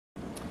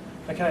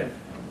Okay.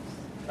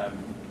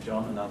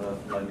 John, another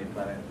Lonely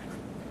Planet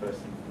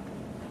person.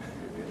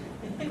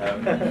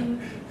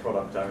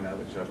 Product owner,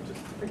 which I've just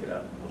figured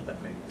out what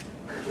that means.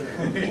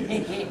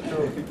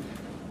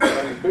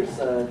 Chris,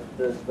 the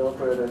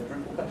developer at a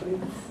Drupal company.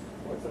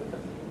 What's that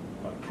company?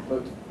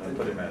 Moat. I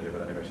put it manager,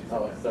 but anyway, she's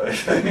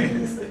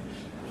sorry.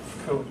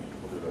 Cool.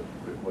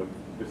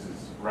 This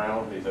is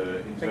Raoul. He's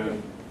an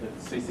intern at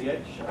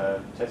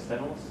CCH, test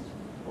analyst.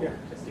 Yeah.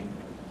 Testing.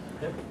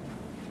 Yep.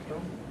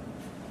 Cool.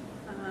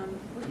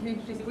 We can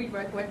introduce you. We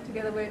both work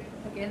together with,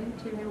 again,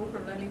 two people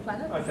from Lonely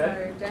Planet.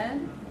 Okay. So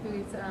Dan,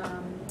 who's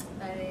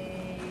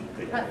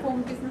a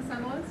platform business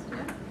analyst,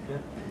 Yeah.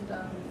 and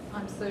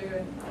I'm Sue,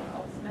 an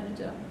ops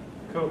manager.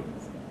 Cool.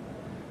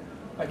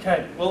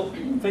 Okay. Well,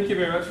 thank you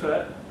very much for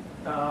that.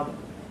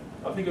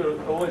 I think it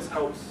always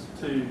helps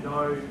to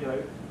know,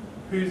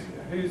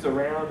 who's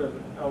around,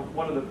 and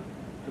one of the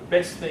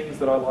best things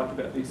that I like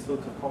about these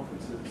sorts of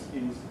conferences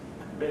is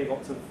meeting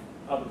lots of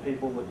other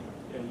people that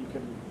you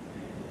can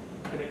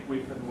connect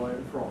with and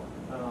learn from.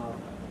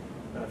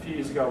 A few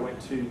years ago I went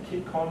to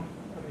KidCon.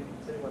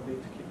 Has anyone been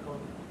to KidCon?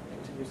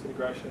 Continuous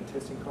Integration and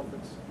Testing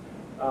Conference.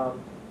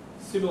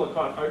 Similar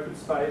kind of open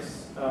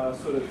space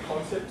sort of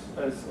concept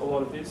as a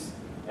lot of this,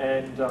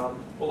 and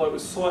although it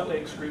was slightly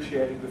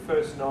excruciating the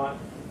first night,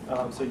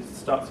 so it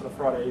starts on a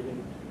Friday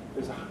evening,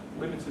 there's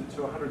limited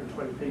to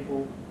 120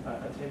 people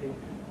attending.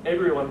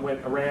 Everyone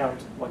went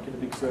around like in a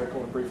big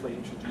circle and briefly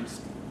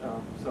introduced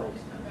themselves.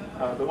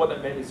 But what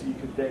that meant is you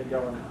could then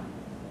go and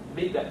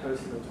meet that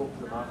person and talk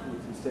to them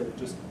afterwards instead of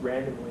just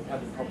randomly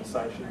having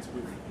conversations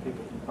with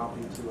people you bump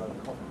into at a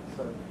conference.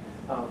 So,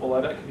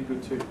 although that can be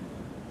good too.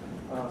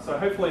 So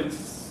hopefully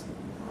this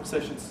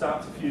session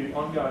starts a few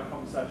ongoing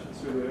conversations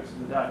through the rest of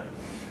the day.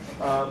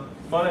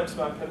 My name's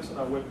Pedersen.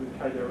 I work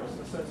with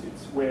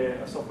Associates. We're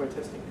a software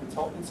testing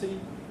consultancy.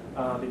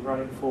 Been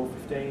running for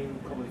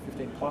probably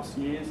 15 plus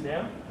years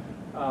now.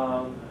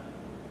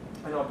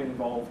 And I've been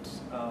involved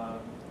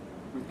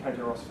with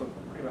KJROS for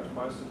pretty much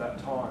most of that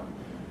time.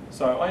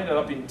 So I ended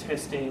up in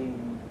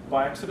testing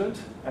by accident,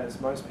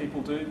 as most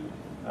people do.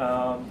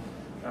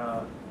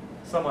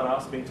 Someone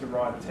asked me to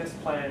write a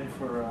test plan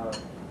for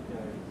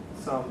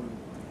some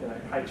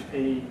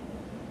HP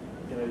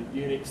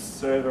Unix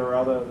server or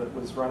other that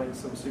was running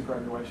some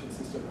superannuation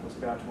system that was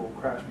about to all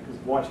crash because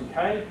of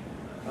Y2K.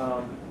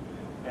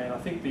 And I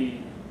think the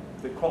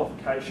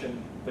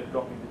qualification that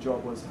got me the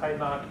job was, hey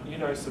Mark, you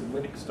know some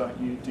Linux, don't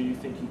you? Do you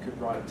think you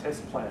could write a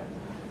test plan?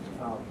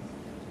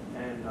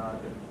 And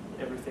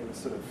everything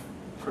sort of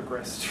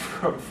progressed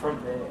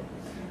from there.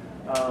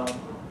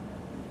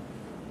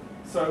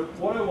 So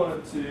what I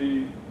wanted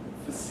to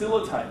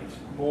facilitate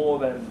more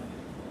than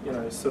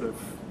sort of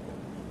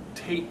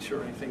teach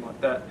or anything like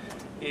that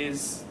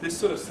is this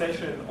sort of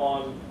session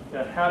on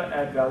how to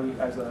add value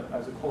as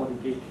a quality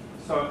geek.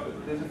 So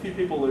there's a few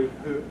people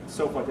who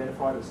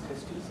self-identified as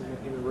testers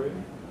in the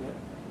room,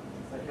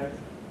 yeah, okay,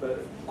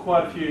 but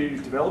quite a few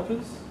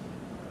developers,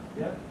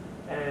 yeah,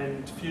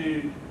 and a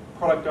few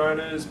product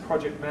owners,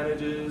 project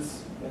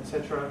managers,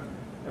 etc.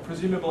 And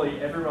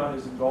presumably everyone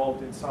is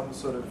involved in some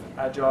sort of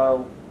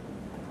agile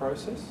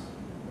process.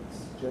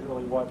 That's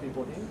generally why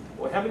people are here.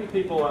 Or how many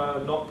people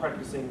are not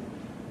practicing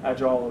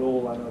agile at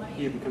all and are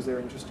here because they're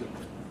interested?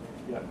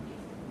 Yeah.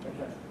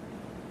 Okay.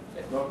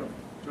 Welcome.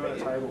 Join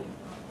the table.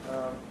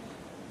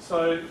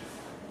 So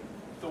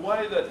the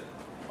way that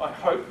I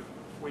hope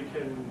we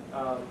can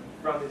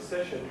run this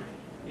session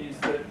is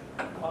that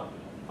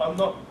I'm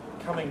not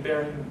coming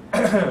bearing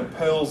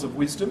pearls of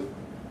wisdom,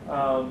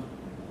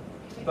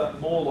 but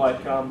more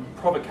like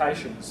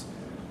provocations,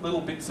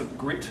 little bits of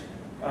grit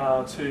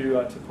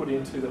to put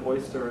into the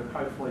oyster, and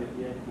hopefully at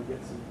the end we'll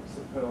get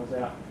some pearls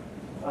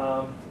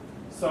out.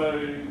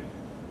 So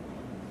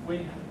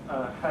we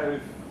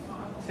have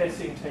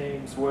testing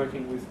teams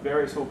working with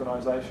various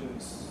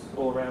organisations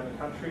all around the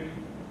country,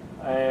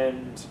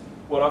 and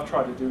what I've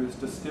tried to do is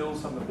distill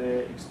some of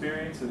their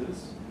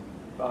experiences,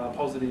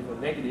 positive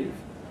and negative,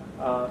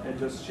 and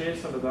just share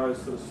some of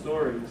those sort of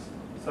stories.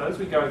 So as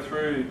we go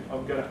through,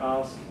 I'm going to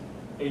ask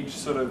each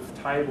sort of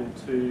table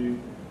to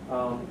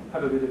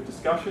have a bit of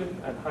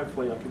discussion, and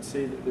hopefully I can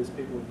see that there's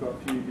people who've got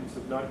a few bits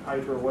of note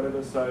paper or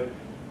whatever. So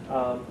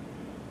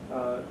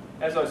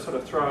as I sort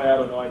of throw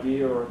out an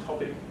idea or a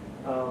topic,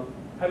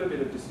 have a bit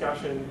of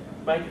discussion,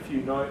 make a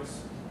few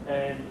notes,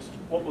 and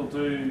what we'll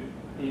do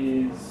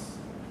is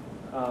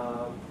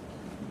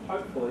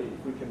hopefully,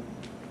 if we can,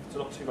 it's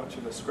not too much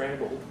of a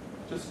scramble,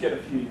 just get a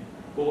few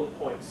bullet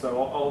points.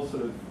 So I'll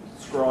sort of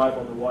scribe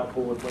on the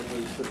whiteboard when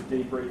we sort of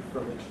debrief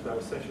from each of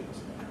those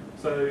sessions.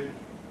 So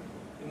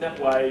in that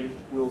way,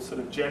 we'll sort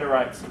of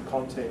generate some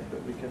content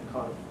that we can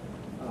kind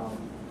of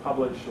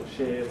publish or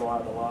share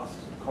via the last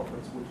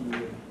conference wiki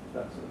and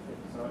that sort of thing.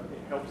 So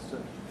it helps to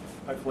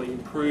hopefully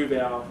improve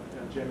our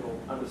general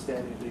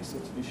understanding of these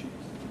sorts of issues.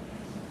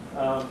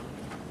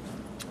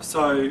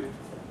 So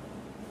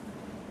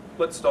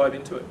let's dive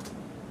into it.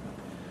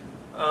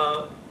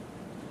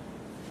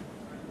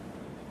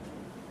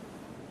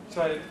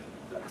 So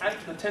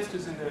the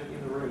testers in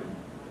the room,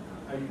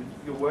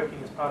 you're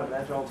working as part of an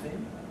Agile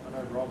team, I I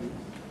know Rob is.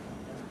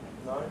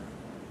 No?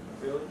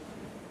 Really?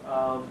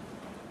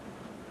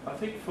 I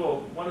think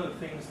for one of the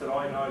things that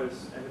I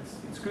notice, and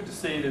it's good to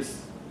see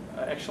there's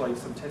actually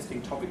some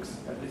testing topics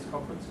at this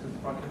conference, because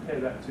if I compare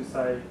that to,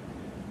 say,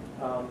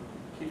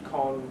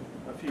 KidCon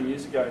a few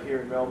years ago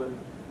here in Melbourne,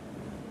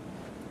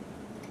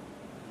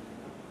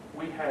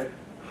 we had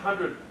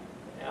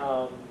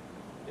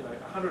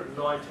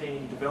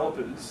 119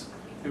 developers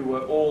who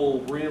were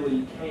all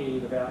really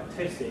keen about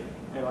testing,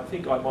 and I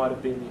think I might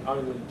have been the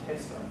only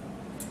tester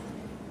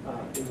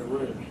in the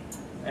room.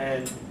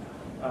 And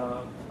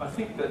I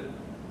think that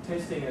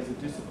testing as a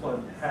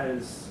discipline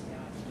has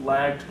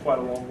lagged quite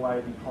a long way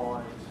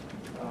behind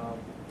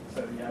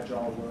so the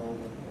Agile world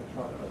and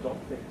trying to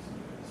adopt things.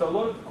 So a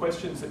lot of the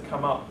questions that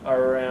come up are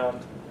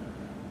around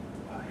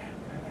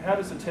how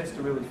does a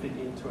tester really fit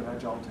into an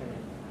Agile team?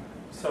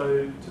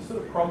 So to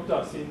sort of prompt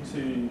us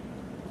into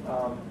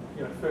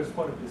first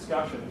point of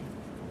discussion,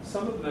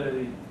 some of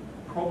the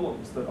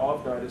problems that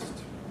I've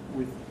noticed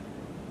with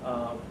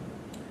our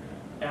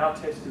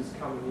testers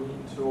coming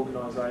into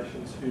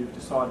organisations who've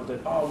decided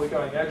that, oh, we're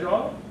going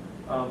Agile,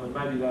 and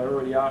maybe they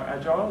already are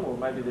Agile, or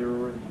maybe they're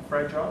already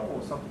fragile,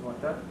 or something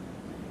like that.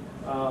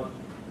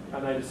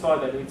 And they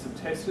decide they need some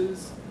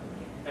testers,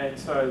 and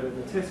so then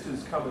the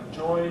testers come and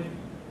join,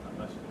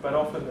 but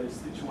often there's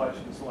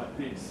situations like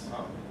this.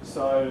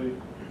 So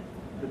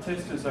the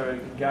testers are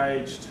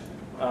engaged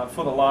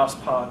for the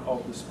last part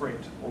of the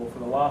sprint, or for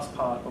the last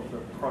part of the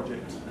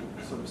project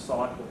sort of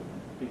cycle,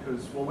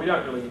 because, well, we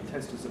don't really need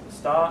testers at the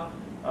start,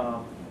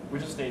 we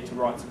just need to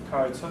write some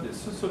code. So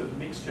it's a sort of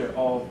mixture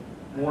of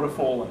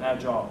waterfall and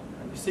Agile,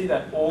 and you see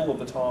that all of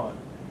the time,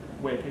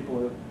 where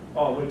people are,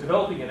 oh, we're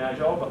developing an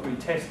Agile, but we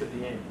test at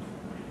the end.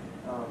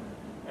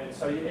 And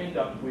so you end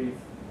up with,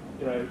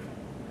 a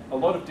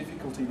lot of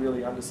difficulty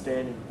really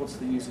understanding what's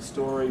the user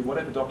story,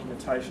 whatever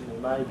documentation there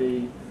may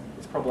be,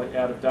 is probably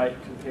out of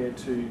date compared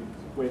to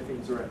where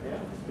things are at now,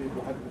 because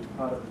people haven't been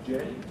part of the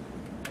journey.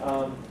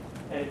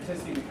 And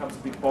testing becomes a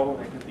big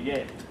bottleneck at the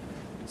end.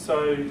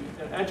 So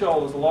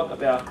Agile is a lot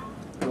about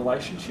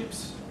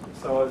relationships.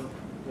 So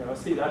I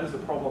see that as a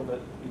problem that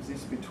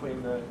exists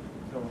between the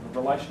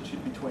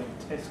relationship between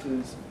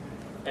testers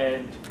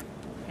and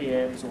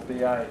PMs or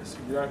BAs.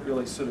 You don't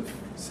really sort of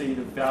see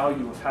the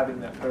value of having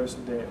that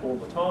person there all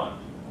the time.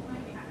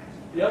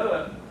 The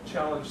other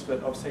challenge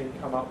that I've seen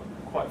come up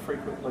quite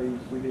frequently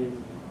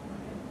within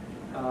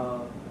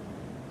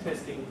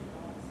testing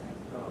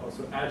or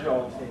sort of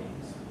Agile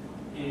teams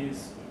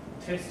is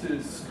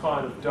testers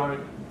kind of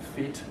don't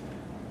fit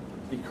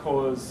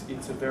because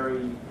it's a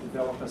very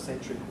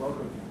developer-centric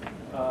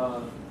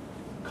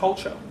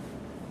culture.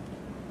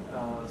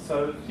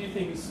 So a few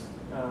things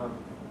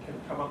can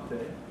come up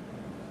there.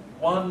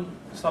 One,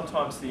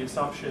 sometimes the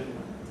assumption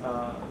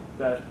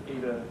that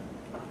either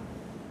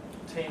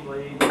team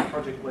leads,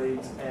 project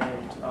leads,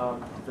 and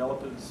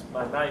developers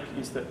may make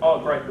is that, oh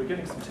great, we're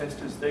getting some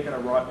testers, they're going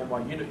to write all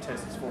my unit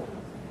tests for me.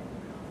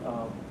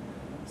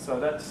 So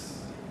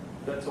that's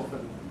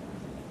often,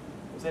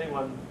 has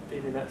anyone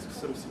been in that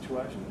sort of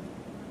situation?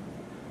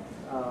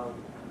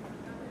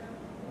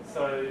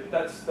 So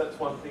that's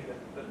one thing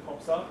that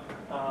pops up.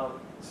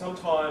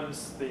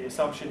 Sometimes the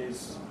assumption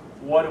is,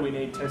 why do we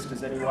need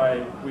testers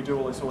anyway? We do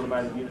all this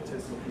automated unit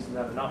testing, isn't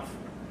that enough?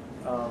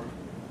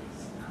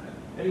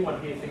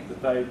 Anyone here think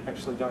that they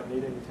actually don't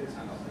need any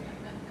testers?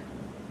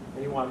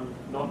 Anyone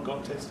not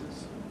got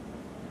testers?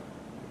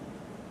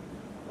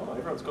 Oh,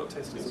 everyone's got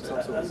testers of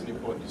some sort. That's an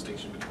important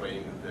distinction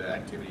between the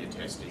activity of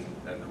testing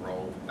and the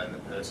role and the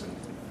person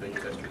being a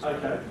tester.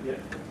 Okay, yeah.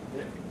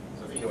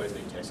 So I think you always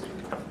need testing,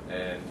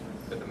 and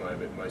at the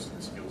moment most of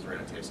the skills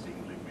around testing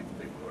live with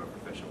people who are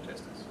professional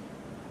testers.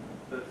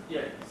 But,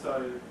 yeah,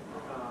 so,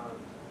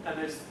 and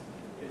there's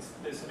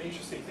some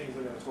interesting things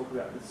we're going to talk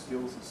about with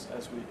skills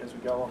as we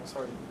go along.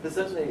 Sorry. There's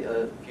certainly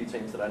a few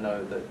teams that I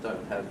know that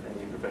don't have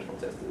any professional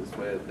testers,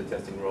 where the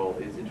testing role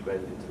is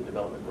integrated into the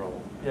development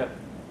role. Yeah.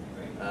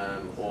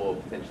 Or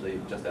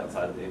potentially just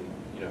outside of it,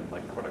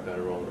 like a product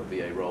owner role or a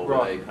VA role, Right.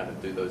 where they kind of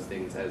do those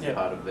things as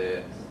part of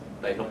their,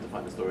 they help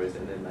define the stories,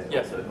 and then they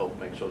also help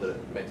make sure that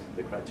it met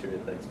the criteria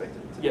that they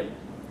expected it to.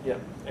 Yeah,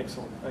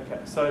 excellent. Okay,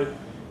 so,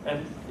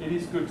 and it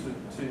is good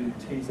to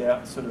tease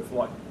out sort of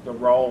like the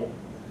role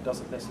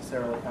doesn't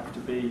necessarily have to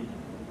be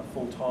a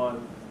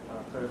full-time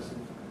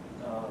person.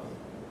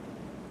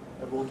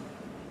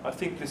 I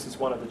think this is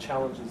one of the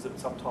challenges that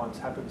sometimes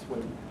happens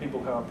when people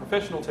who are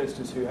professional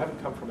testers who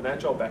haven't come from an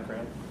Agile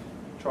background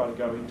try to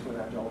go into an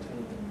Agile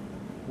team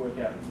and work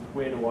out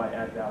where do I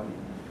add value.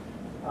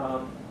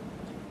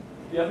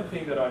 The other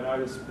thing that I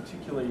noticed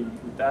particularly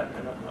with that,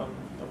 and I'm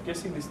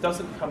guessing this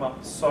doesn't come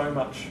up so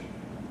much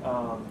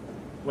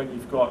when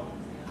you've got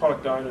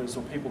product owners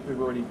or people who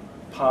are already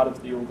part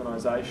of the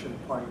organisation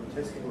playing the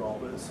testing role,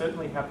 but it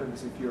certainly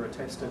happens if you're a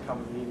tester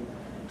coming in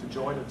to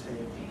join a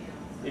team.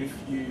 If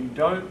you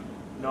don't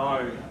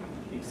know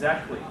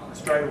exactly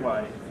straight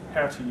away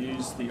how to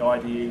use the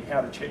IDE,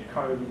 how to check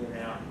code in and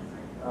out,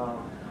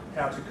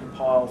 how to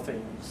compile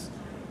things,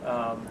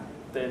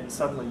 then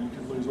suddenly you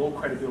can lose all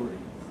credibility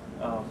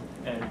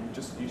and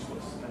just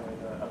useless.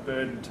 And a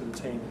burden to the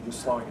team and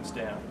just slowing us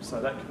down. So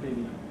that can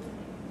be the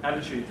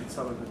attitude that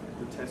some of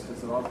the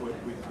testers that I've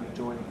worked with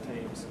joining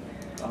teams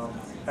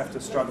have to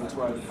struggle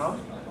to overcome.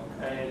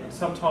 And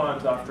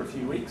sometimes after a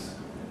few weeks,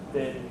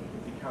 then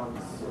it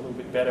becomes a little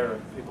bit better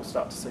and people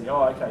start to see,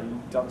 oh, okay,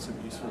 you've done some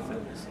useful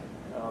things.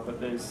 But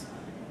there's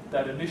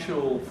that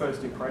initial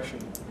first impression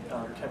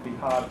can be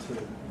hard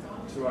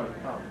to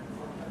overcome.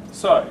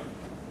 So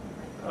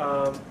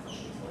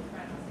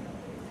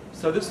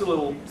this is a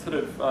little sort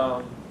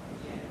of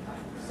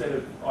set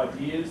of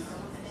ideas.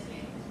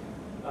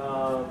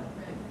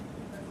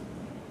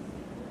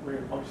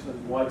 We're obviously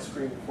in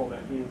widescreen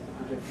format here,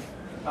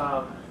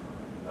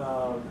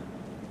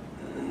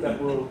 that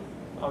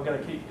I'm going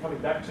to keep coming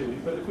back to.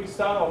 But if we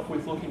start off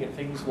with looking at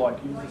things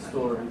like user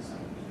stories,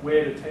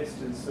 where do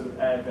testers sort of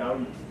add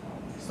value?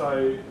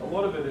 So a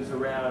lot of it is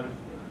around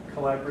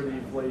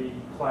collaboratively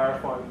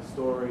clarifying the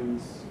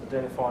stories,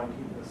 identifying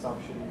hidden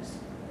assumptions,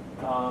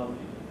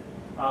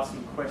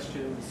 asking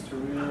questions to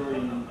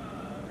really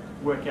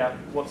work out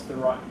what's the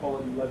right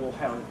quality level,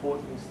 how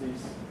important is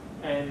this,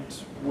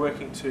 and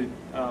working to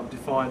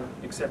define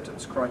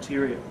acceptance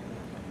criteria.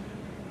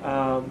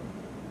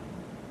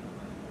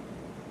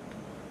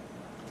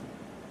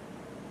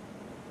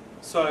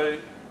 So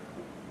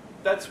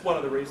that's one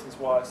of the reasons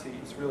why I see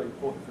it's really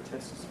important for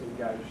testers to be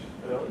engaged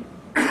early,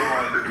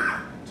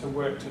 to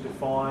work to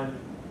define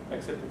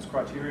acceptance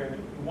criteria.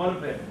 And one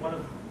of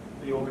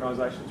the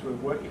organisations we're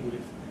working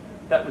with,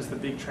 that was the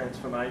big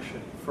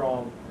transformation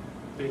from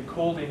being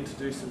called in to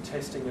do some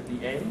testing at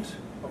the end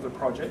of the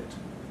project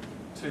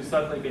to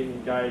suddenly being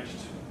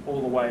engaged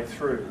all the way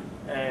through.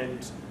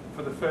 And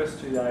for the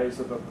first 2 days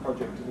of a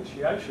project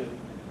initiation,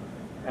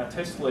 our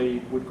test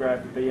lead would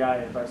grab the BA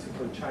and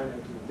basically chain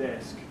them to the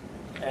desk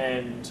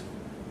and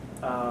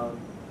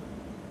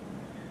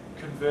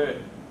convert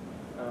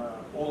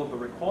all of the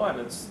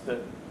requirements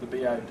that the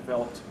BA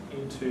developed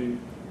into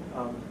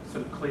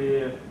sort of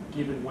clear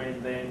given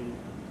when then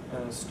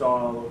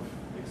style of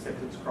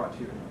acceptance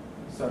criteria.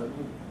 So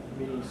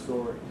mini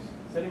stories.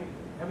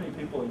 How many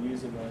people are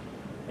using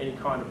any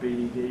kind of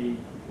BDD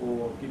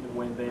or given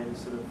when then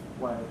sort of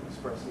way of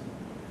expressing?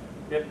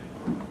 Yep,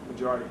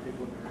 majority of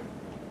people agree.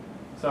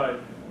 So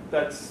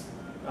that's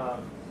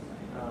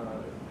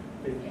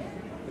been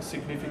a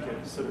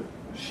significant sort of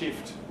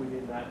shift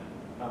within that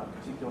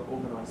particular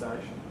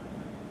organisation.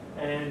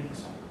 And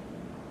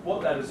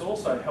what that has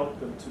also helped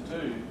them to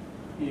do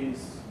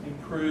is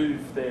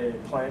improve their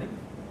planning.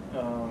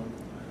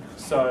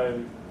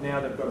 So now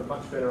they've got a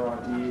much better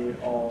idea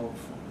of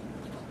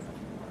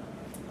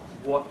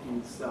what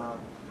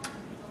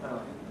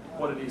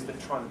it is they're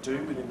trying to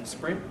do within the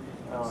sprint,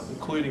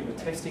 including the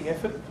testing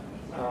effort.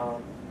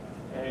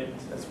 And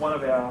as one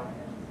of our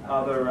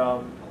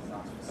other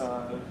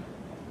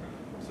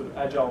sort of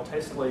agile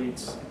test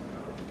leads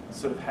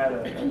sort of had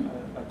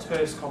a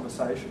terse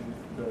conversation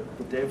with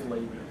the dev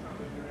lead,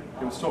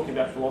 who was talking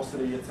about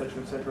velocity,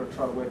 etc.,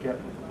 trying to work out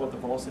what the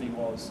velocity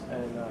was.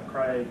 And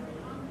Craig,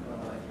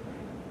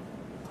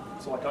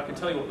 so like, I can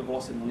tell you what the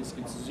velocity is.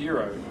 It's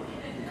 0,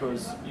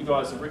 because you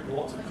guys have written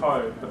lots of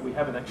code, but we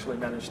haven't actually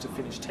managed to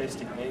finish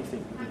testing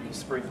anything within the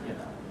sprint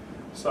yet.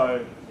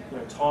 So,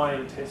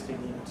 tying testing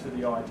into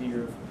the idea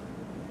of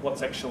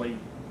what's actually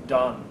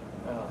done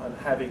and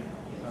having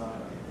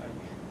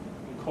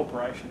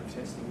incorporation of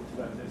testing into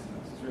those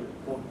estimates is really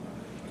important.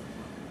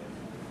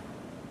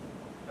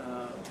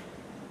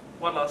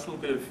 One last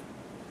little bit of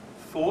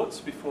thoughts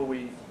before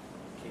we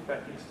kick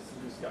back into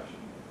some discussion.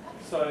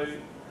 So,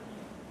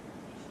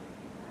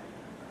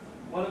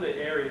 one of the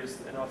areas,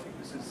 and I think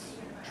this is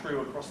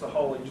true across the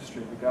whole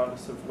industry,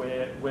 regardless of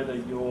whether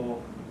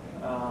you're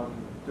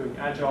doing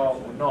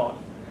agile or not,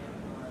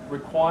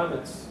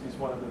 requirements is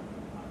one of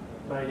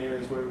the main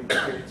areas where we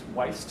experience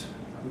waste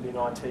within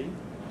IT.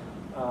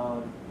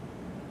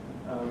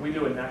 We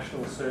do a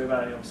national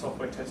survey of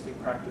software testing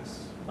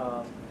practice,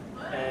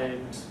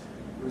 and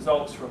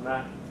results from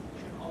that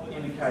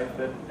indicate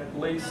that at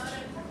least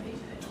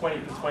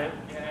 20%,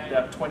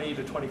 about 20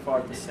 to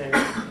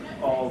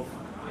 25% of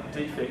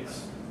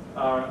defects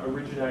are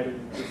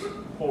originating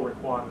with poor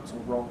requirements or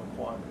wrong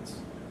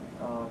requirements.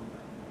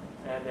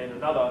 And then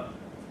another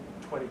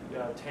 10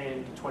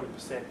 to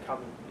 20%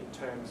 come in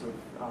terms of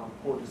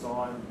poor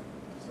design,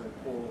 so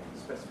poor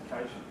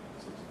specification,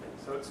 sorts of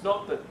things. So it's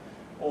not that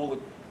all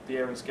the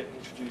errors get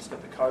introduced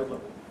at the code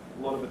level.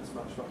 A lot of it's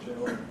much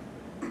earlier.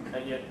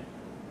 And yet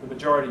the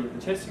majority of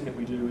the testing that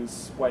we do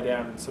is way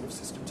down in sort of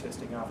system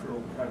testing after all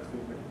the code's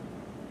been written.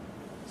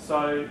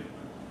 So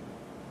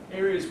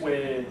areas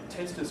where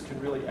testers can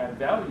really add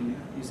value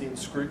is in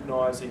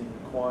scrutinising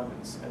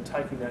requirements and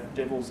taking that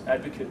devil's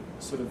advocate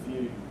sort of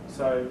view.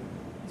 So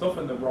it's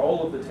often the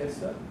role of the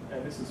tester,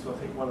 and this is, I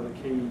think, one of the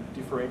key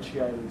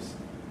differentiators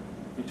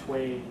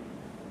between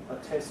a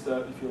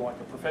tester, if you like,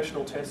 a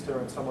professional tester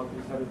and someone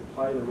who's having to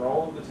play the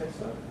role of the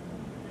tester.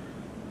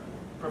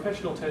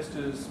 Professional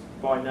testers,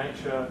 by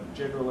nature,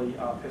 generally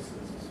are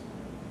pessimists,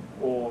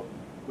 or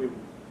we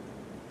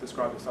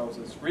describe ourselves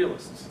as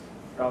realists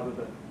rather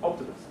than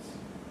optimists.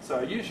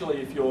 So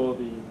usually if you're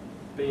the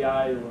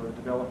BA or a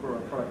developer or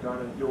a product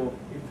owner, you're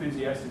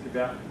enthusiastic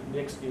about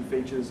next new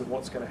features and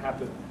what's going to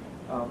happen.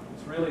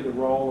 It's really the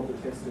role of the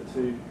tester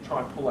to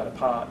try and pull that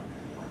apart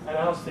and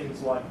ask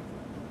things like,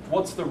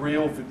 what's the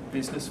real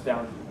business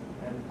value?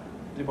 And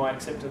do my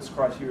acceptance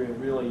criteria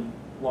really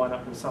line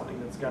up with something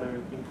that's going to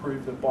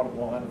improve the bottom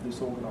line of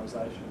this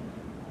organisation?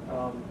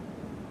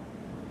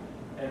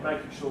 And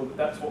making sure that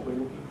that's what we're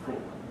looking for.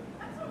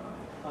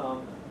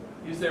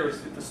 If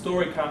the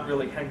story can't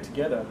really hang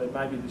together, then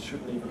maybe this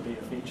shouldn't even be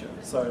a feature.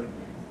 So,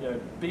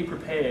 be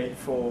prepared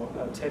for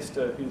a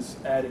tester who's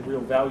adding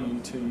real value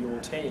to your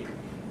team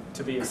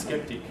to be a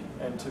skeptic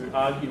and to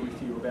argue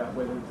with you about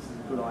whether this is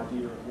a good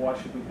idea and why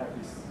should we have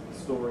this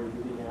story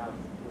within our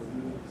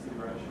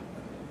consideration.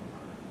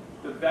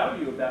 The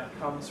value of that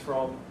comes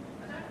from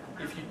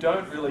if you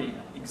don't really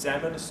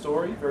examine a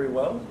story very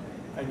well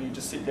and you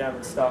just sit down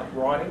and start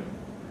writing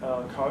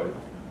code,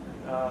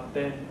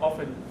 then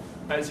often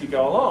as you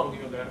go along,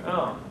 you'll go,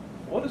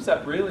 what does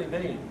that really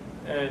mean?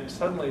 And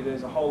suddenly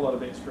there's a whole lot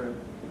of extra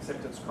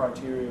acceptance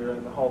criteria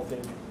and the whole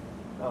thing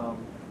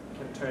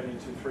can turn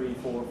into 3,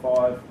 4,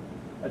 5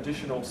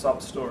 additional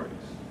sub-stories.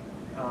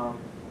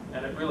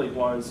 And it really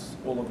blows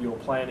all of your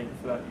planning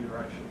for that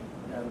iteration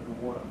out of the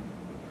water.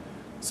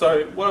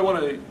 So what I want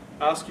to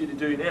ask you to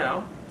do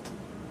now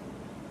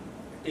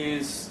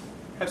is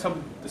have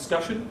some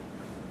discussion,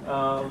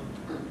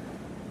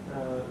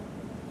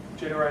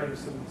 generating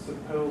some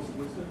pearls of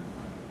wisdom.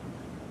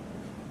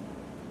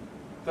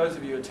 Those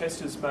of you who are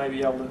testers may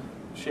be able to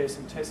share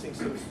some testing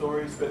sort of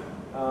stories, but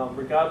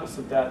regardless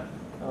of that,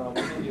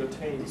 within your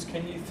teams,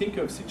 can you think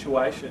of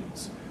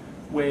situations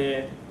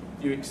where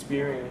you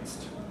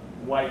experienced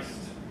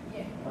waste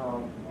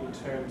in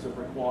terms of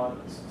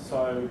requirements?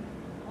 So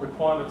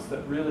requirements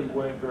that really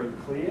weren't very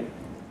clear,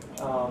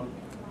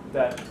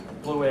 that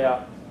blew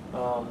out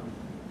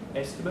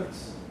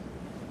estimates,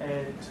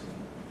 and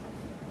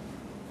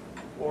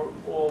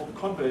or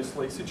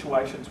conversely,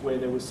 situations where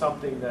there was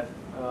something that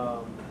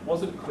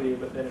wasn't clear,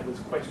 but then it was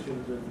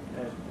questioned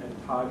and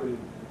targeted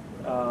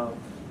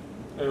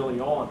early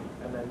on,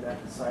 and then that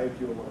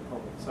saved you a lot of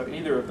problems. So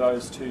either of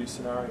those two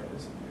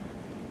scenarios.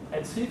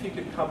 And see if you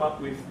could come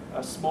up with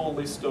a small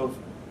list of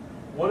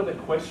what are the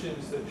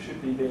questions that should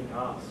be being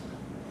asked.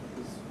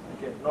 Because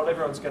again, not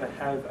everyone's going to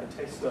have a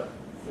tester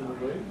in the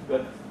room,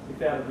 but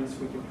if out of this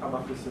we can come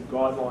up with some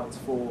guidelines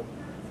for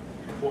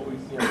what we,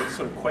 the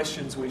sort of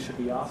questions we should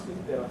be asking,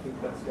 then I think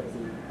that's going to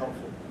be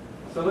helpful.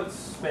 So let's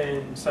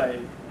spend,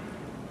 say,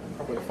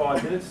 probably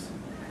 5 minutes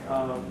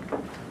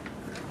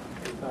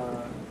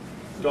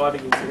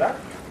diving into that.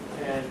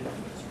 And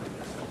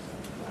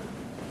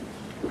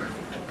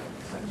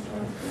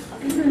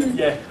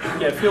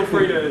yeah, feel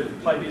free to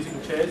play musical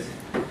chairs.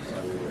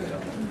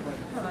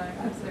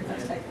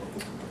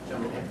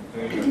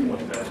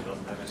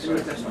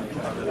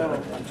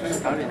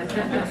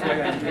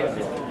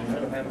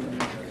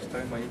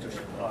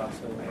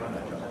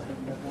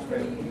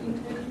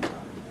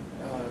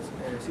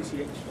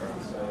 CCH.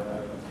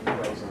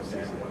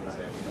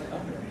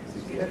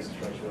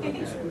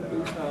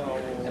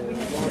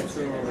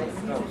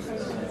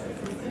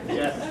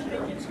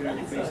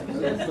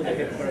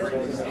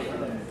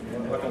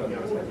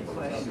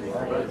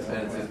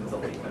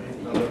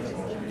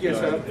 Yes,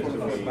 for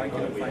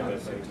banking and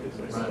finance sector.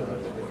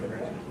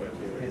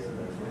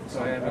 So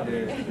I am in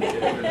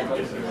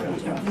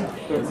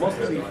the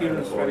mostly here in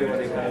Australia what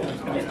they have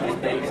is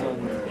based on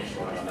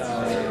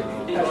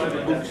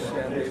books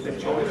and the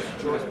choice.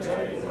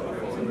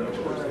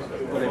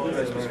 What I do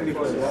is specifically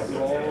for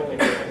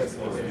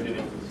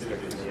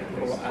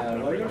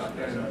lawyers and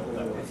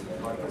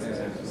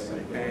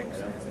banks.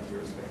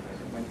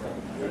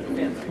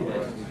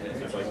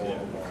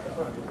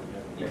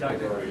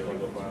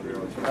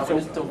 So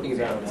we're just talking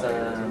about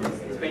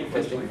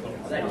testing,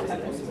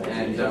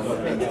 and what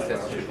things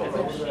tests should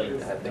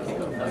have thinking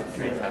of, like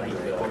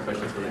what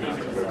questions for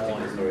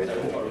the story that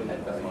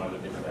add value.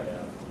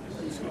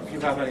 If you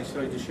have any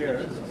story to share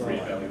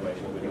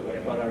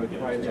about our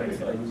requirements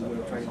that you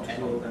were trying to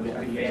build, and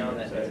at the end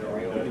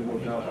you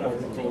work out all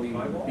the coding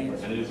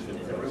bits,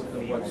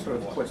 what sort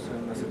of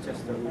question as a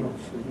tester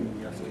should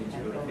be asking,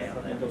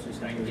 and those is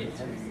to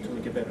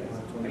make it better.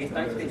 We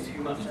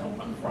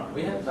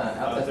have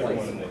our test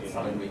plates,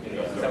 and we can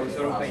so we've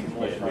sort of been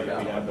more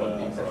about what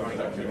the test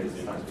structure is,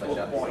 flesh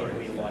out the story to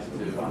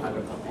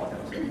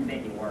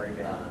then you worry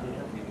about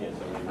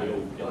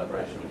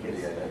collaboration with the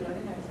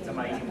it's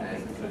amazing.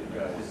 And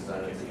this is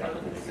an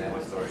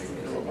example story.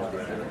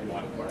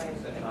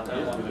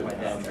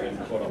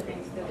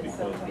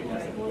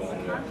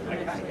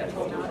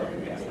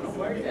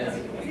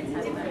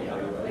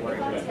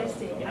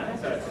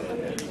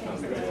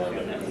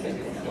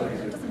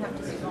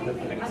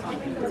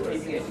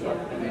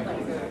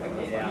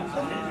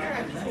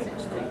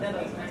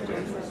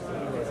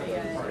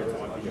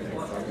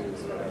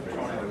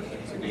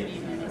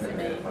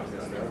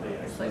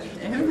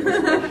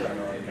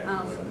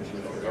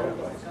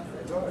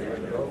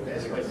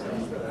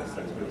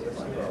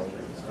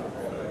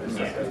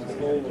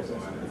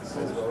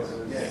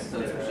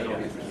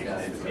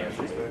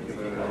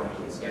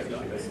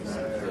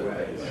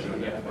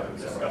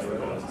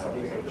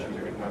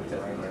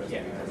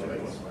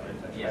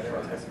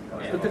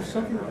 But there's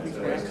something that we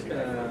can ask,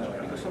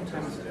 because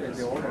sometimes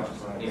the owners,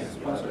 the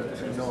sponsor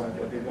doesn't know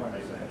what they want.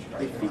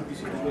 They think this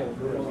is wrong,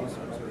 all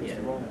this is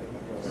wrong.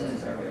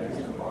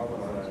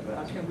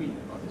 How can we?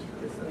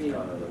 I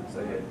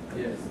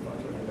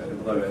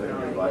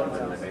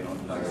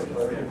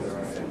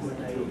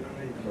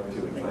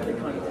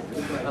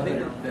think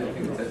the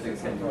thing that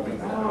things tend to bring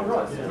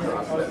about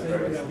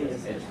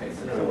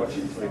education. So what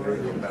she's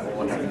thinking about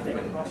what happens when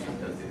she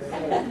does this.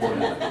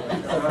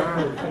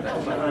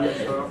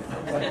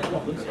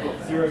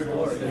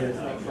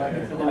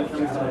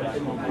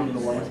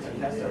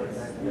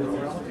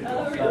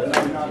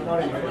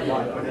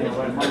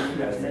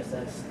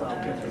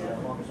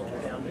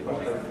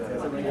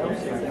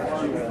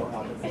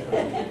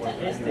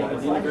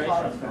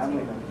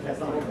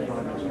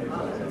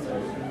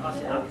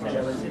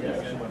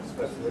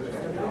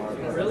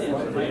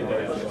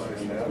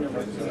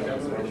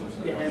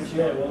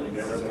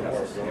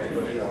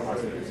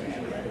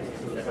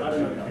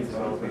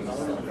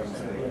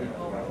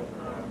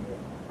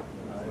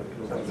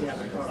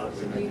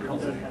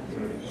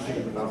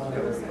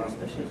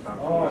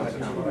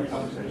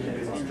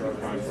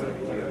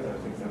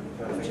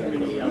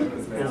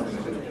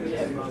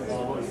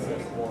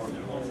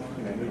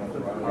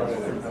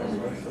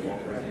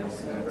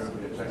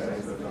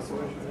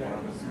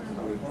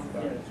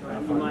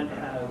 You might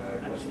have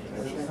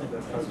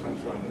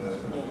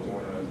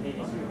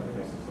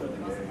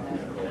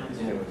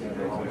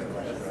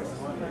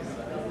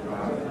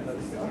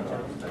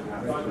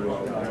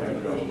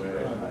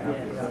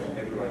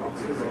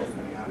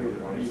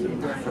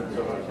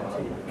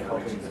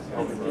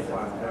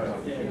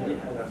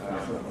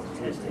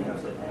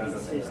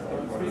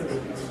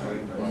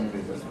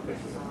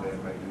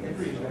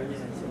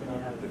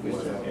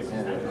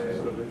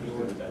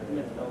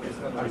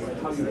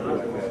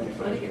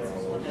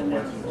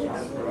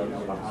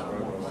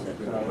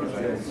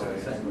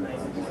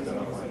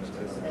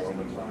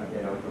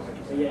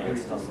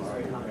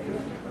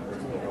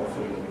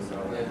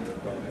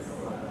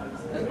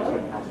In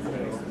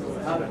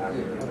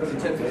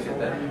terms of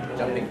that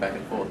jumping back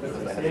and forth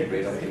because they have to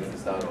read on things to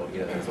start, or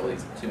there's all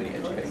these too many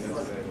edge cases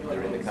that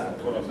are in the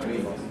card.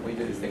 We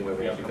do this thing where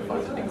we actually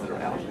define the things that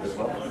are out as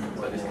well.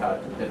 So this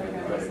card definitely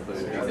does not include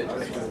these edge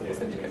cases,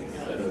 these edge cases,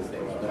 so those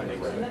things.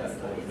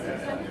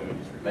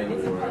 Maybe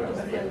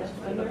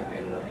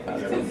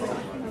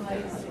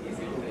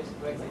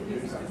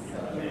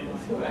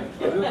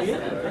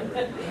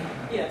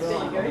Yeah, there you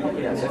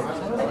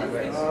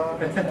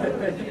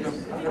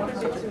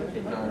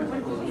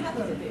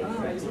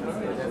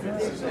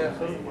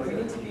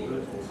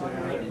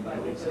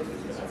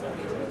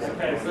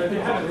Okay, so if you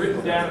haven't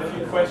written down a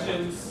few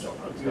questions,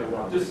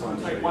 just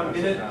take 1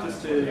 minute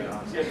just to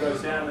get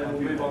those down and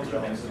we'll move on to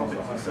the next topic.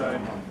 So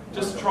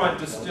just try and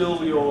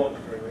distill your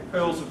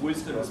pearls of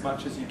wisdom as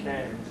much as you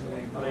can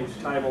on each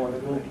table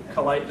and we'll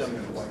collate them.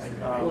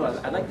 Well,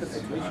 I like the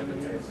situation.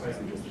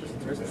 It's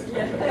interesting.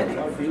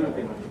 How do you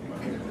think?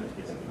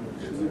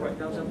 Should we write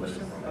down some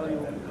questions?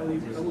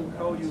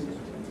 How you?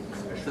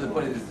 So the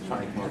point is to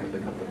try and come up with a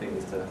couple of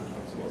things to then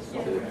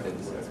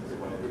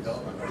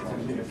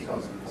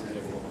discuss.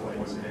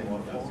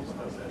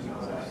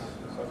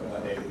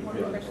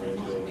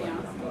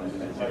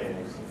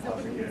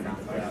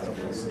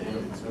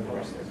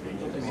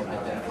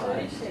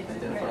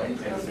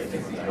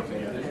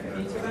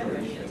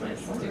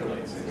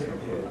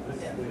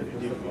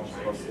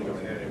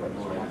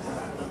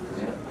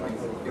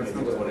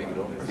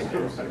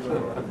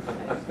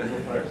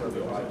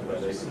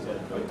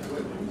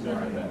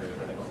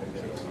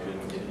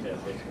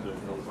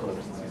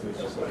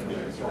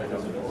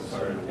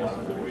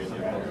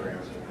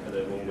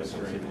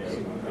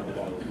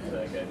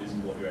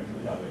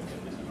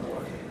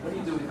 What do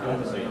you do with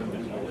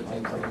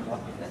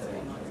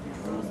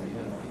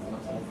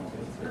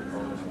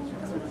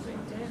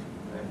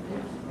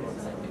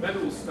Maybe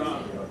we'll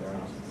start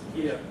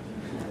here.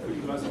 Put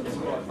you guys on the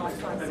spot.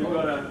 Have you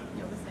got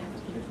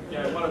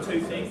one or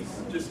two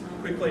things? Just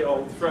quickly,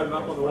 I'll throw them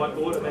up on the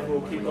whiteboard and then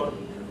we'll keep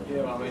on.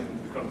 Yeah, I mean,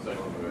 the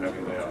conversation we were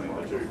having there, I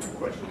think the two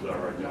questions that I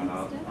wrote down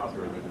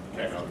after it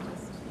came up,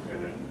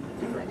 and then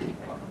different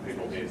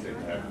people here seem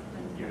to have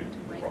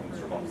problems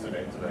from opposite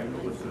ends of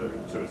angles. The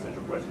two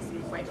essential questions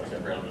is, does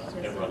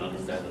everyone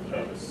understand the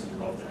purpose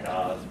of the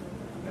card,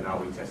 and are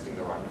we testing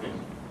the right thing?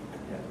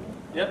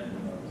 Yep.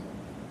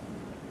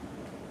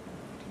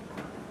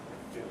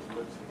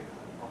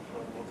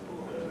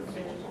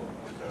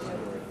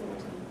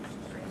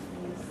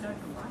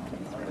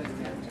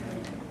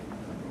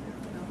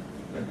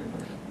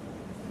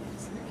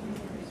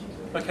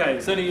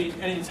 Okay, so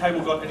any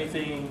table got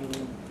anything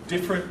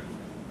different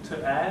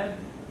to add?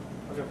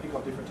 I'm going to pick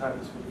up different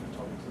tables for different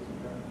topics as we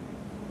go.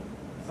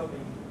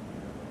 Something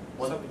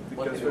One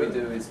thing we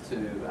do is to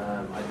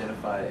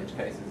identify edge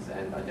cases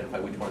and identify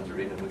which ones are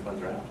in and which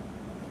ones are out.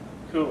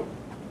 Cool.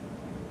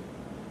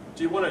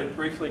 Do you want to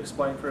briefly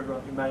explain for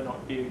everyone who may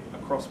not be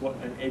across what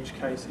an edge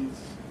case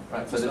is?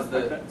 Right, so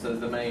there's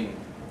the main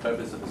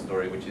purpose of the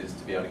story, which is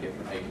to be able to get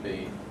from A to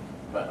B,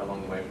 but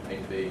along the way from A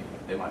to B,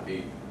 there might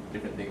be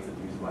different things that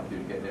the user might do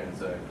to get there, and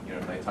so, you know,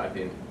 if they type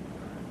in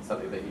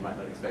something that you might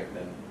not expect,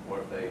 then, or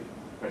if they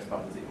press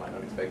buttons that you might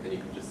not expect, then you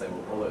can just say,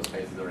 well, all those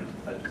cases are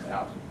just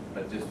out,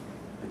 but just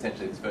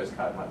potentially this first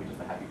card might be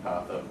just a happy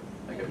path of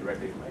they go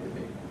directly from A to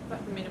B.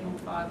 Like the minimum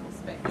viable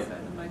spec, Yeah. so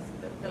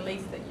the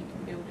least that you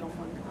can build on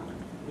one card.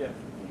 Yeah.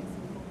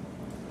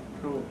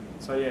 Cool.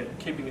 So yeah,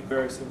 keeping it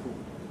very simple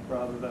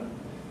rather than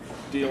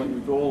dealing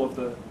with all of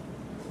the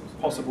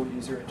possible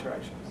user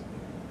interactions.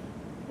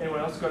 Anyone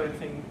else got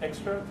anything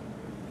extra?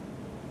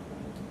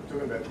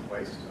 Talking about the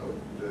waste of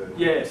the...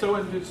 Yeah, so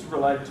it's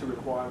related to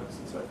requirements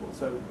and so forth.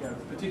 So, you know,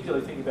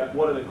 particularly think about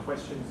what are the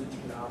questions that you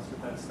can ask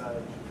at that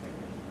stage.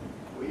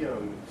 We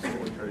all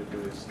we try to do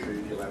is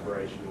do the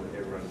elaboration when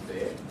everyone's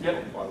there,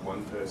 Yep. by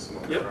one person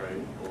on Yep. their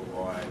own or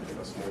by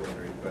a smaller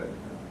group, but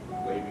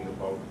leaving the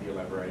bulk of the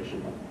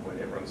elaboration when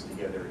everyone's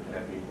together and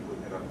happy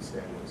and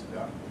understand what it's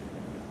about.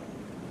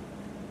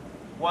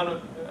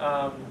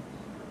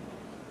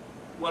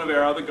 One of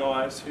our other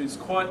guys who's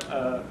quite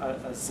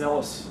a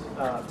zealous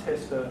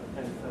tester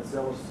and a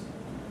zealous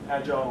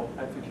Agile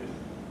advocate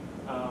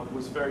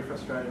was very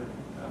frustrated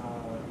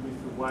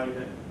with the way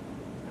that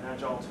an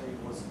Agile team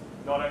was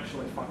not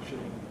actually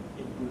functioning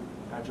in a good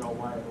Agile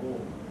way at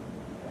all.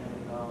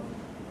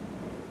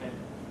 And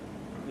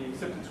the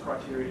acceptance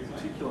criteria in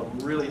particular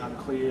were really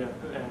unclear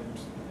and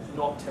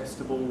not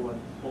testable and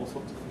all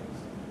sorts of things.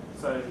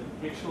 So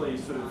he actually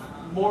sort of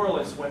more or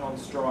less went on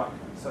strike.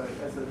 So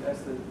as the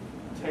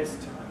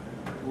test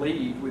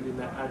lead within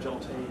that Agile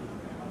team,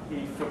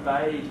 he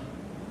forbade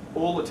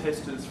all the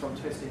testers from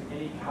testing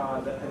any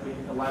card that had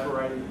been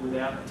elaborated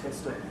without a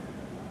tester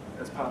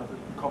as part of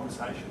the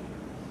conversation,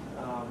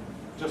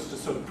 just to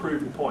sort of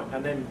prove the point.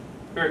 And then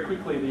very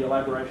quickly the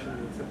elaboration of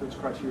the acceptance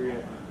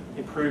criteria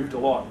improved a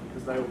lot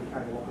because they all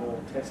became a lot more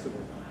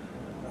testable.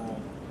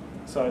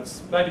 So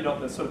it's maybe not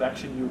the sort of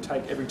action you would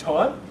take every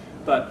time,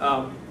 but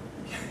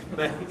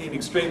in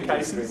extreme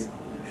cases.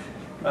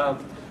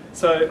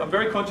 So I'm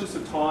very conscious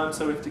of time,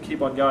 so we have to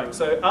keep on going.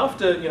 So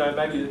after, you know,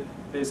 maybe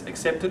there's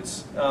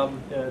acceptance,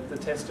 the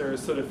tester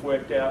has sort of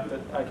worked out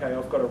that, okay,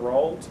 I've got a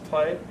role to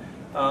play.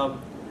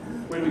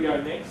 Where do we go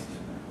next?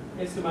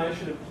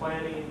 Estimation and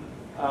planning,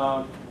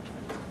 I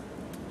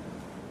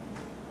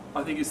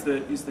think is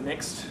the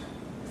next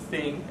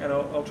thing, and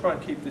I'll try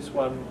and keep this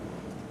one,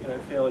 you know,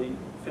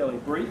 fairly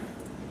brief,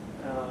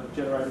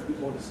 generate a bit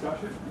more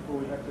discussion before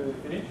we have to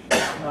finish.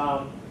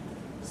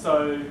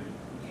 So,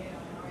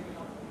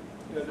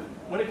 you know,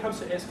 when it comes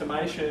to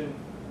estimation,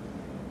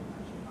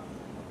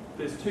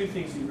 there's two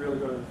things you really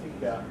got to think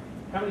about: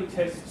 how many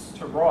tests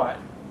to write,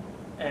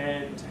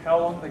 and how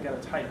long they're going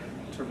to take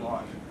to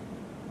write.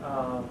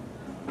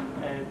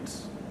 And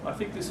I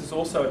think this is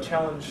also a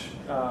challenge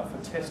for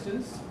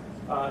testers.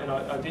 And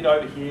I did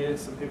overhear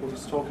some people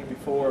just talking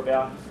before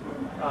about,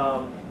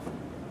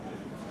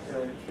 you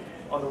know,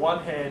 on the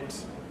one hand,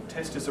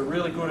 testers are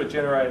really good at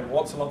generating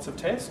lots and lots of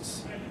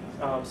tests,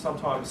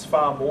 sometimes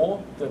far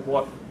more than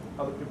what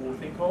other people will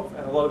think of,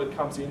 and a lot of it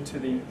comes into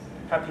the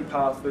happy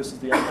path versus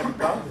the unhappy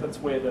path. That's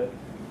where the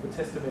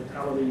tester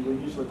mentality, we're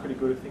usually pretty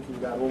good at thinking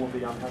about all of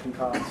the unhappy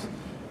paths.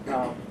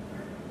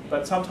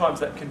 But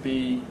sometimes that can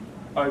be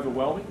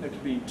overwhelming, that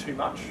can be too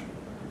much.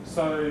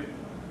 So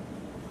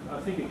I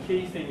think a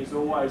key thing is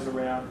always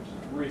around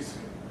risk.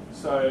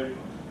 So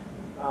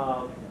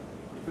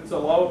if it's a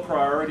lower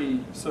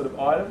priority sort of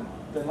item,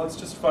 then let's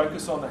just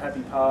focus on the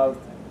happy path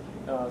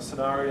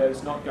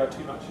scenarios, not go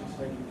too much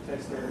into negative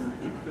testing.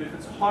 But if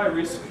it's a high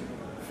risk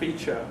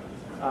feature,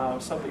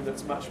 something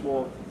that's much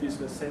more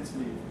business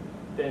sensitive,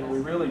 then we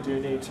really do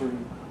need to,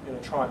 you know,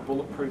 try and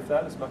bulletproof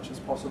that as much as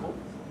possible.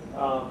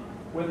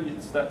 Whether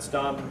that's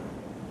done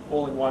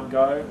all in one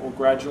go or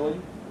gradually,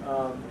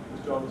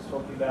 as John was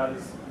talking about,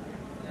 is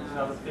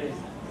another thing.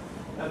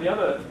 Now the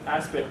other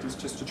aspect is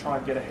just to try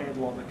and get a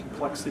handle on the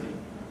complexity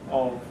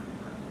of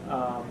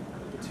a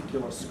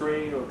particular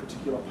screen or a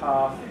particular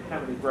path, how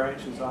many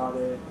branches are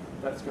there,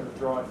 that's going to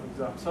drive things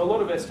up. So a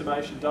lot of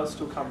estimation does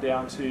still come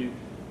down to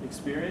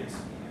experience,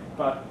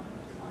 but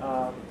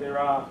there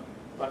are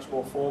much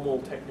more formal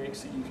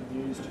techniques that you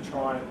can use to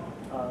try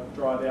and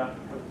drive out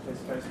the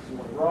test cases you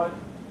want to write.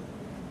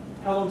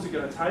 How long is it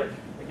going to take?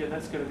 Again,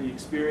 that's going to be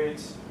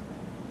experience.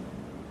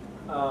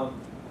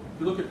 If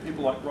you look at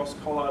people like Ross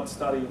Collard's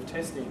study of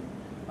testing,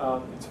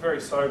 it's very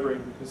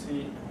sobering because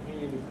he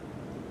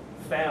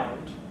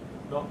found,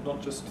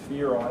 not just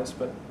theorised,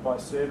 but by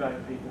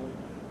surveying people,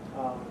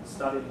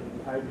 studying their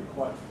behaviour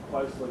quite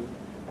closely,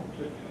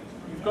 that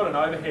you've got an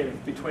overhead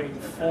of between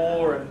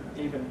 4 and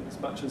even as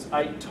much as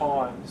 8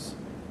 times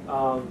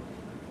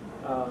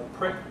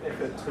prep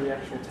effort to the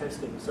actual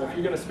testing. So if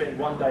you're going to spend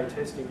 1 day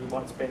testing, you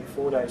might spend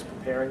 4 days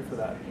preparing for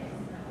that.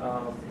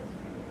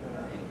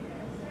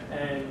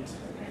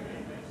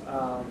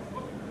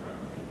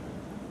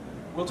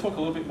 We'll talk a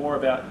little bit more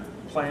about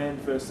planned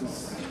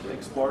versus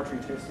exploratory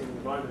testing in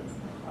a moment.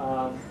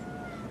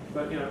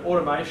 But you know,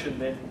 automation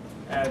then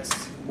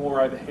adds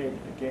more overhead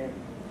again.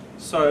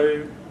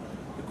 So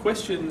the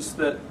questions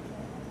that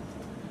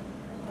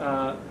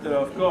that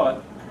I've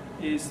got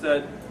is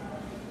that,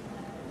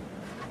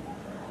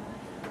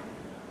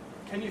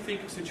 can you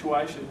think of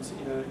situations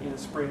in a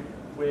sprint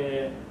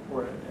where,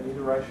 or an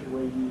iteration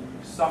where you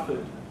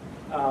suffered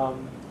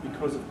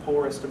because of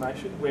poor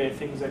estimation, where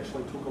things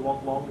actually took a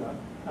lot longer,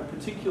 and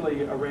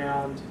particularly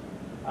around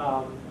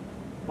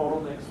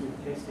bottlenecks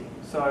with testing?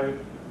 So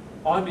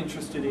I'm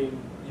interested in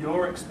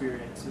your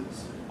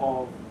experiences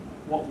of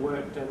what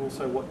worked and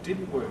also what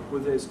didn't work.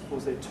 Was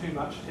there too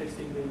much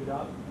testing being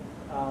done?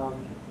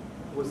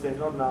 Was there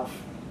not enough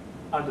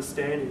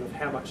understanding of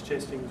how much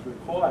testing is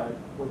required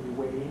when you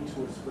went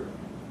into a sprint?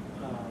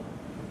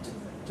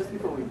 Just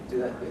before we do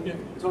that, Yeah.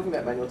 we're talking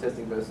about manual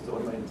testing versus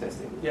automated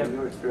testing. Yeah. In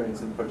your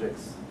experience in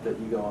projects that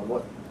you go on,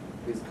 what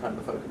is kind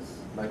of the focus?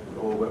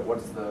 Or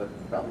what's the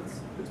balance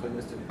between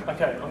those two?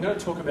 Okay, I'm going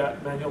to talk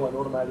about manual and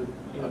automated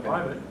in Okay. a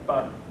moment,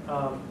 but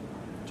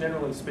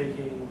generally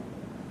speaking,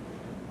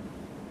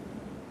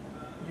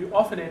 you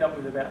often end up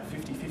with about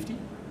 50-50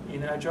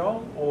 in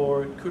Agile,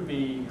 or it could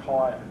be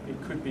higher.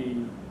 It could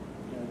be,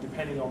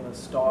 depending on the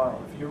style.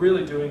 If you're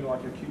really doing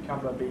like a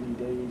cucumber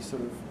BDD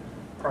sort of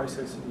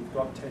process and you've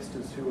got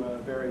testers who are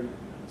very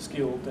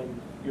skilled, then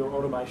your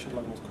automation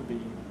levels could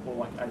be more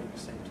like 80% or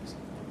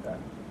something like that.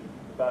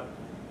 But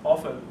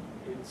often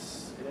it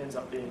ends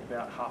up being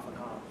about half and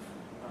half.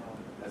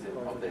 As in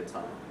of their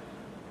time?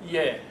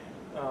 Yeah.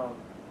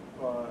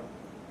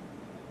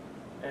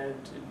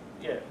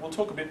 We'll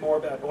talk a bit more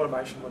about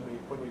automation when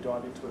we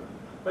dive into it.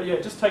 But yeah,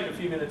 just take a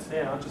few minutes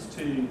now just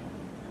to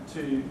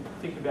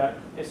think about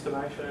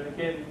estimation. And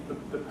again,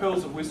 the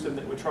pearls of wisdom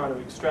that we're trying to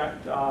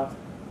extract are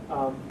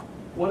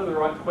what are the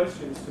right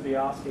questions to be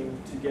asking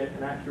to get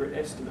an accurate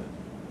estimate.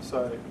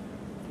 So if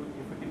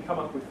we can come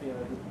up with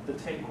the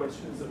 10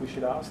 questions that we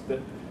should ask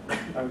that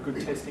are a good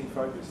testing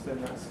focus,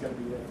 then that's going to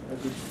be a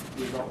good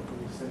result from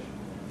this session.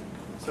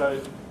 So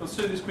let's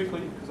do this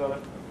quickly because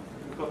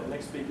we've got the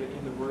next speaker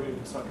in the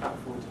room, so I can't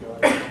afford to go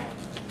over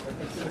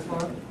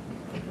time.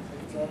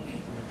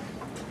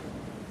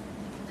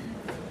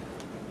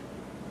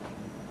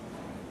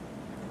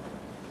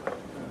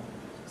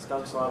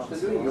 Start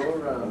silence. So doing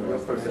your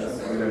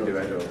process, we don't do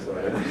Agile, so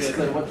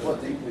what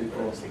do you do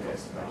for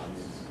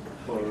estimations?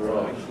 For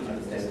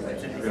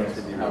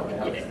understanding how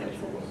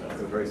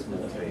it's a very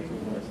small team,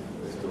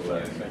 we're still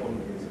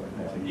learning.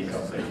 You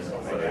can't say so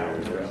we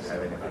don't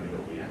have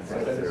anything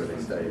necessarily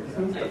stayed.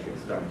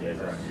 Nothing's done yet.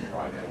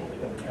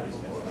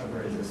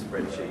 It's a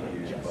spreadsheet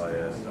used by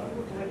a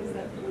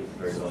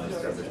very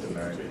long-established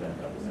American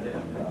company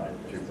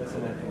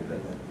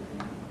that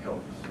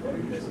helps put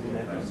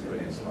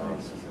in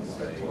slides and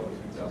say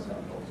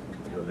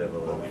your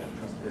level of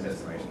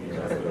estimation you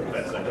have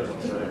kind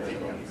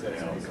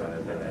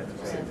of then add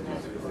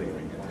percentages for things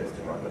we can test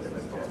it right, but then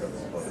it's just got the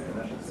spot in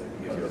that. It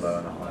gives you a low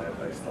and a higher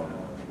based on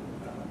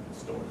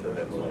the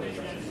level of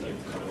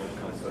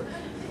comfort.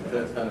 So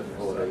that's kind of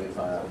for the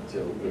entire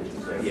till.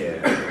 Yeah.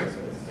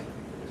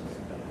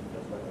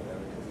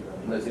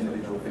 And those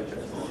individual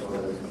features. Well,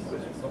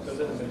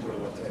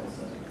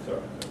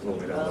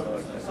 we don't want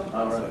to.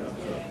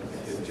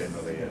 It's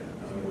generally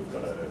we've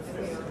got a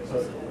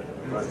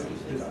right.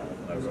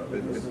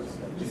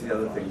 Just the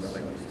other thing,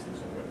 like,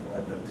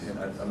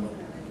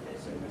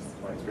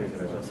 my experience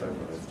of Agile so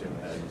far is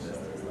generally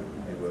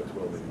it works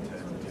well with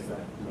internal teams.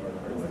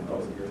 When I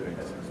was doing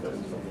it's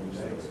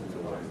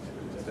always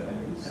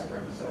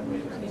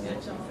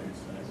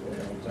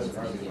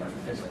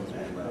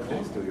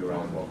it's still your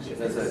own box. He's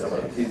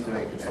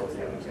doing consulting.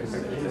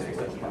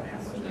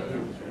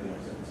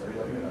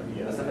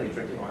 That's something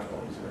tricky.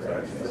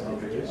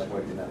 I've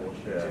worked in that.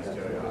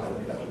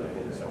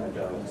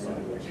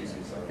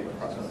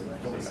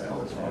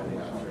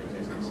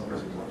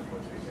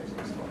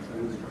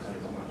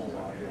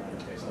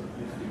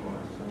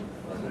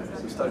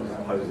 We started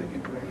proposing in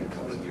a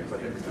couple of new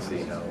projects to see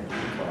how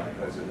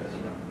those are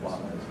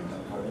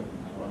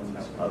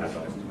others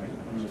on.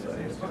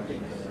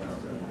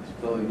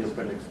 So your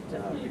projects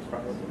big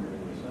price?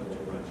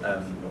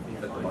 At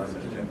the moment,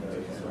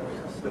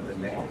 but the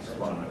next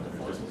one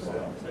just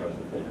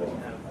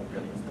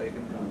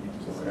taken.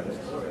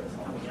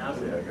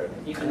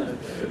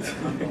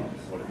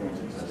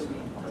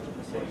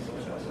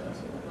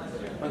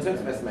 In terms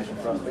of estimation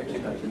for us, we actually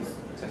don't use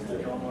testing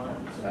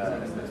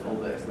estimates. All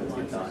the estimates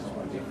get done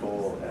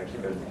before it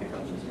actually goes to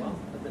kickoff.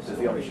 There's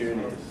the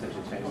opportunity to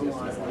potentially change the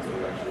estimate once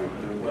we're actually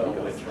doing what we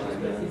go.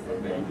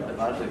 But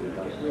largely we've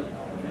done it.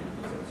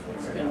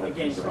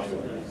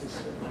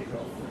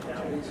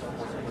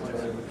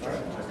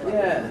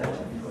 Yeah.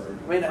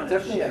 I mean,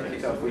 definitely at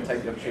kickoff we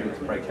take the opportunity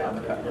to break down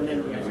the code. And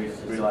then we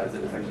realise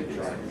that it's actually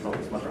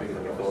it's much bigger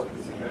than we thought.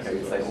 Okay,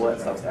 you say all that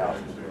stuff's out,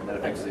 and then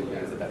effectively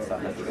means that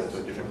stuff has to go to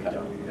a different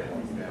code.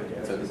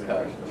 So this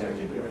code,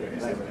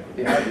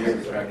 the idea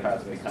is for our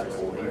cards to be kind of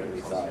all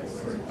evenly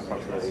sized,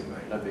 approximately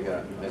no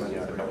bigger than a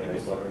couple of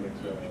days long.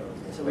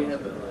 So we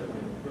have a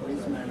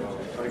release manager.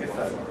 I guess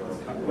that's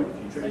kind of what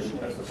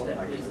traditionally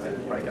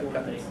break up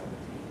codes.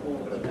 So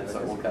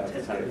all cards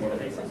are kind of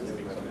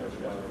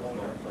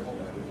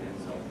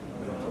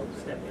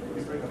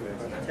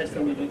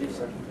testing, we do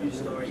this use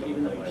story,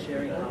 even though you're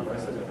sharing another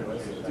test.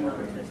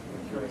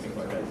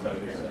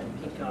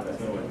 Pick up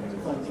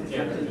from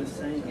exactly the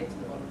same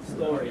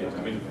story,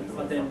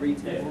 but then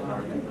retest it.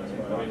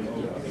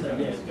 So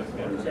yeah,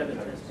 whichever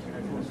test.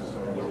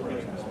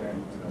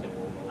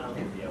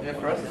 Yeah,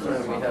 for us,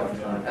 we have,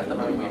 at the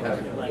moment, we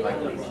have like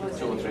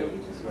 2 or 3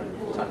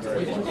 times a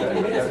week.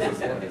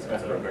 It's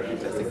customer regression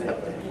testing that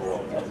happens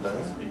for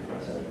those,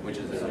 which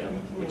is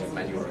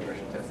manual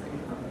regression testing.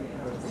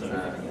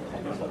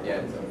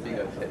 Yeah, it's a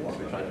bigger test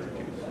we're trying to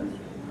reduce.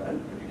 As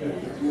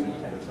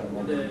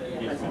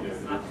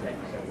an architect,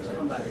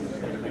 come back and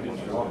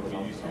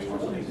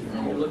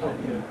you look at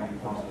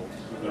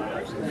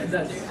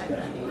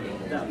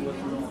that was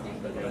not.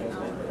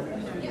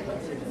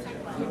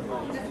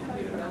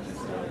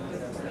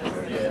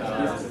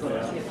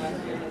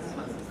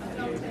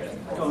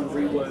 Go and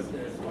rework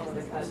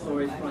the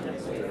stories front end.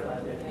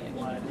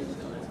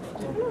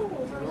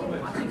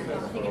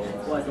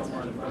 Why don't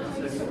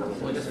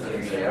Well, just for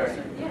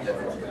familiarity,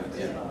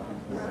 yeah.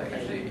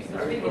 Actually,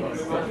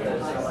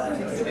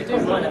 they do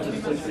line up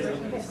with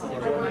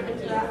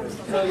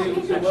so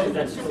actually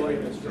that story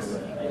was just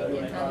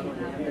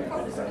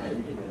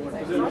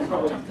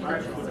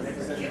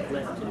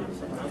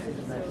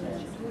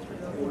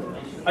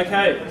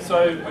Okay,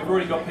 so we've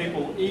already got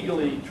people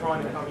eagerly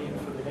trying to come in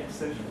for the next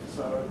session.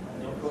 So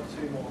I've got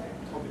 2 more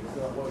topics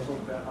that I want to talk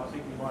about. I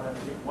think we might have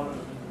to get one of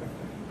them.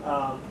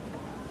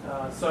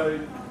 So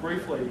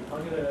briefly,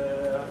 I'm going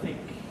to, I think,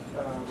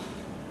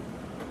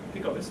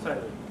 pick on this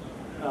table.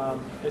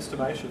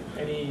 Estimation.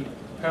 Any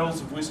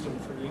pearls of wisdom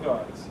from you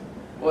guys?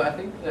 well, I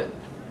think that,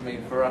 I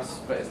mean, for us,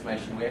 for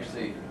estimation, we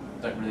actually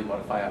don't really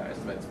modify our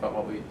estimates, but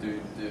what we do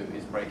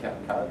is break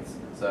out cards.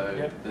 So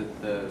Yep.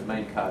 the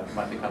main card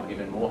might become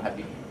even more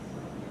happy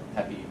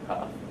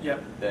path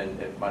Yep. than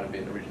it might have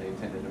been originally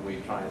intended, and we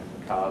try and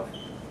carve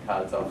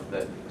cards off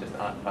that just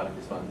aren't part of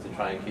this one to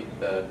try and keep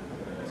the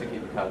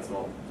card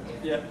small.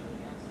 Yep.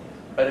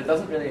 But it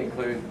doesn't really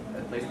include,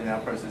 at least in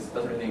our process, it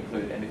doesn't really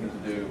include anything to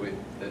do with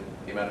the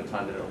amount of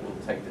time that it will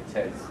take to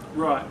test.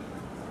 Right.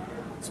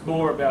 It's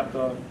more about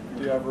the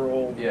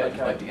overall. Yeah,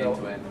 okay, like the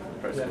end-to-end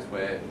process Yeah.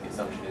 where the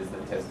assumption is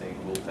that testing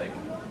will take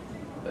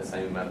the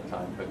same amount of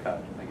time per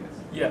card, I guess.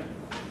 Yeah.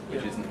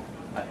 Which Yeah. isn't,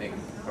 I think,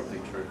 probably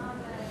true.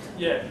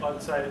 Yeah,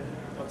 I'd say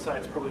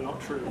it's probably not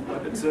true,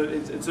 but it's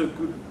a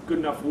good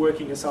enough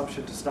working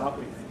assumption to start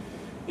with.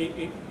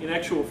 In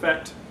actual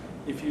fact,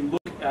 if you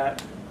look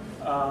at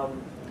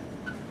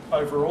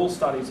overall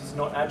studies, it's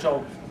not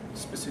Agile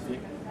specific,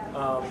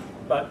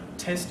 but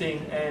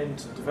testing and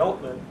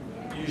development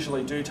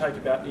usually do take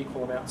about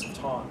equal amounts of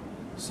time.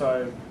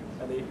 So,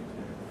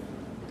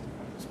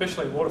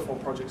 especially in waterfall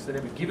projects, they're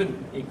never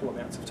given equal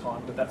amounts of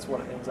time, but that's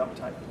what it ends up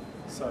taking.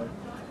 So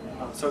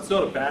it's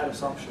not a bad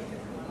assumption.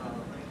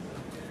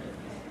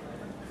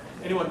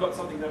 Anyone got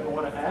something that they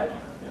want to add?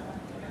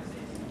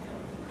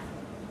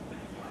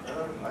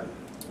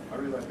 I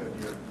really like the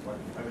idea of, like,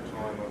 over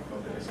time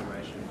of the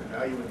estimation. The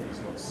value in it is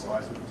not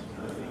size of the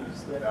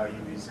things, the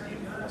value is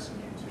in forcing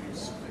you to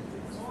split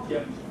things.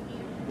 Yep.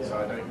 So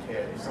I don't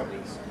care if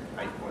something's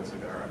 8 points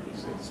ago, right? You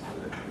said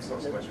split it. It's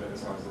not so much about the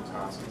size of the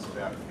task, it's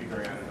about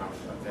figuring out enough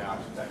about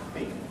that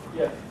thing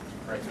Yeah. to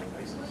break it in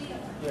pieces.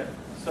 Yeah.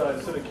 So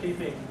sort of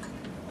keeping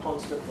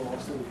constant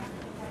velocity. Is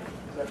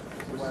that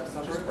the way it's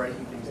Just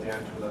breaking things down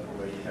to a level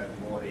where you have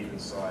more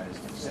even-sized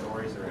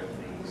stories around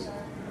things,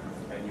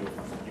 and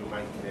you'll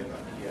make them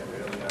appear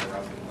earlier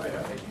rather than later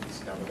as you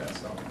discover that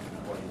stuff.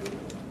 What you do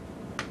with it.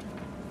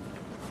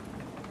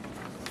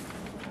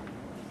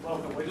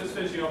 Welcome. We're just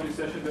finishing off this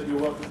session, but you're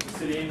welcome to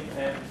sit in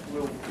and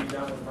we'll be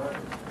done in a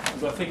moment.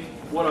 Because I think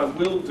what I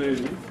will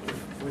do,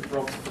 with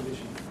Rob's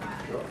permission,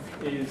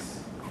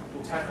 is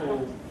we'll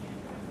tackle,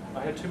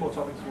 I had 2 more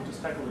topics, we'll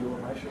just tackle the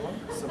automation one.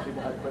 Some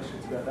people had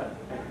questions about that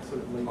and it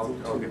sort of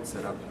I'll get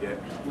set up, yeah.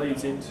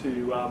 leads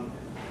into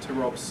to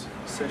Rob's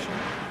session.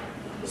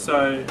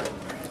 So,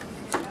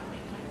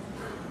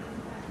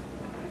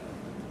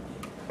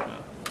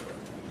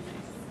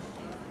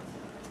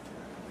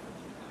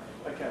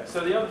 okay, so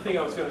the other thing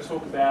I was going to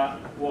talk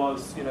about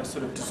was,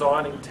 sort of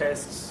designing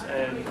tests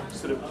and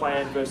sort of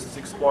planned versus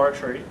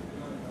exploratory.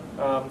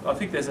 I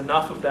think there's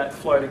enough of that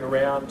floating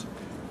around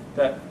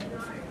that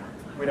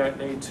we don't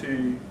need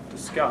to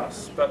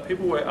discuss, but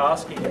people were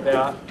asking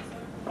about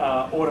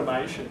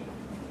automation.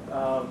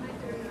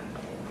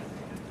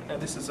 And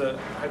this is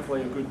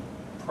hopefully a good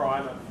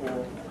primer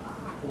for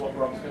what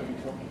Rob's going to be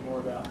talking more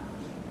about.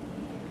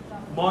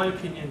 My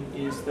opinion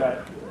is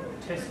that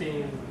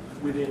testing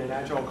within an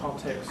Agile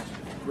context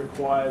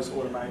requires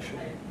automation.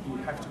 You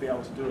have to be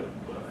able to do it.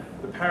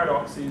 The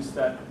paradox is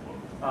that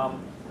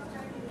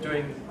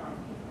doing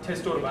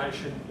test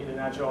automation in an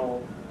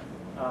Agile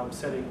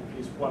setting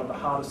is one of the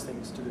hardest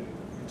things to do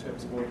in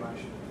terms of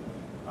automation,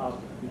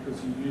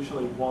 because you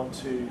usually want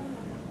to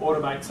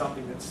automate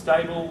something that's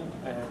stable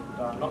and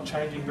not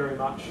changing very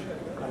much,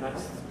 and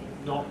that's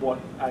not what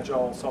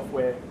Agile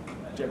software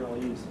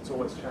generally is. It's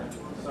always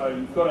changing. So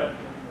you've got to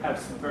have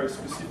some very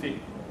specific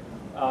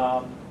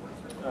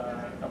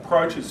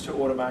approaches to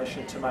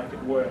automation to make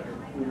it work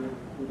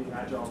within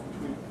Agile,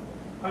 which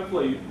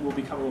hopefully will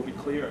become a little bit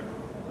clearer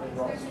in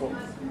Rob's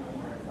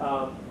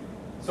talk.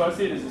 So I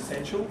see it as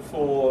essential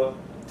for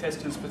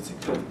testers,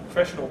 particularly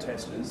professional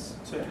testers,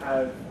 to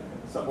have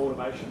some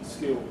automation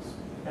skills.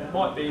 And it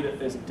might be that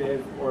there's a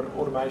dev or an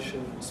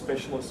automation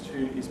specialist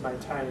who is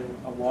maintaining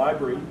a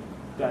library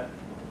that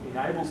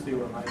enables the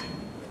automation,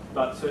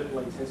 but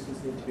certainly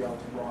testers need to be able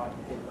to write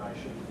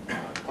automation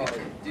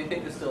code. Do you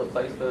think there's still a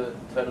place for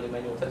totally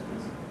manual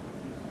testers?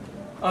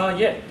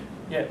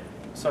 Yeah.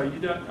 So you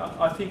don't.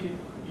 I think you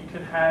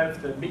can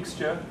have the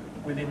mixture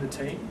within the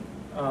team,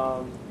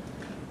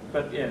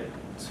 but yeah,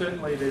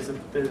 certainly there's a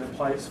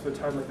place for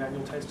totally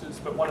manual testers.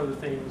 But one of the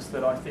things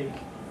that I think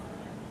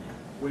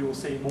we will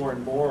see more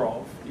and more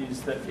of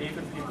is that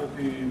even people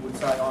who would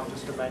say, I'm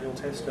just a manual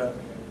tester,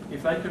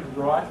 if they can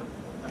write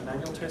a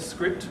manual test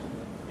script,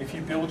 if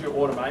you build your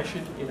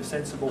automation in a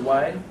sensible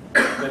way,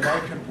 then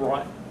they can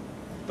write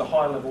the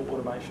high-level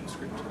automation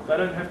script. They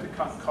don't have to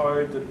cut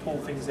code and pull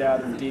things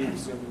out of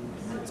divs and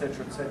et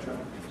cetera,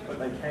 but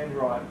they can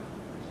write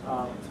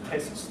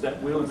tests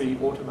that will be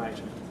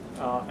automated.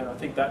 And I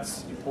think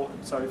that's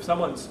important. So if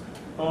someone's,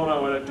 oh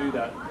no, I don't do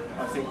that,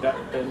 I think that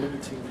they're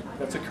limiting,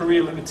 that's a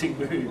career limiting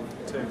move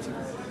in terms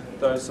of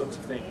those sorts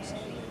of things.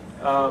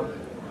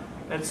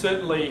 And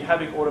certainly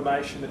having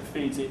automation that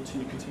feeds into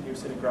your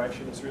continuous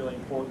integration is really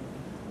important.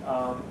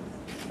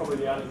 Probably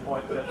the only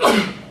point that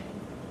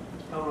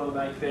I want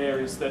to make there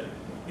is that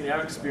in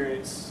our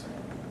experience,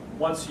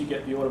 once you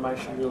get the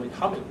automation really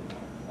humming,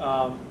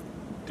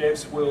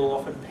 devs will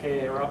often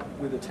pair up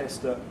with a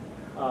tester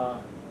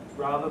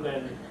rather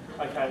than,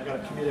 okay, I'm going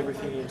to commit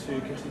everything into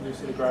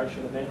continuous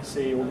integration and then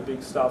see all the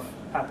big stuff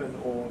happen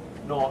or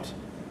not.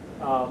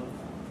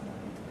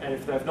 And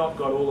if they've not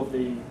got all of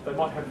the, they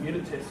might have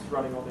unit tests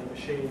running on their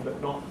machine,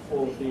 but not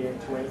all of the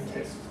end-to-end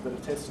tests that a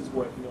tester's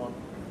working on,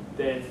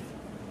 then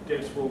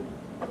devs will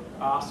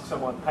ask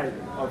someone, hey,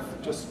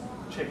 I've just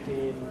checked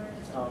in,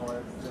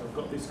 I've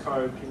got this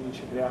code, can you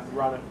check it out and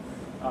run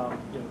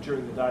it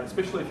during the day,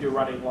 especially if you're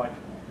running like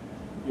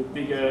your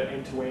bigger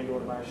end-to-end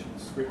automation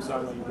scripts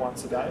only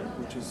once a day,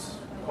 which is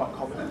quite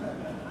common.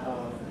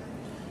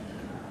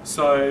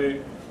 So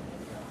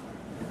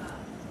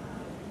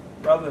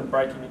rather than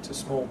breaking into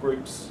small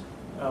groups,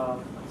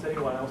 has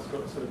anyone else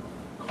got sort of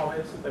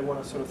comments that they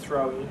want to sort of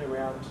throw in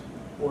around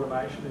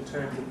automation in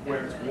terms of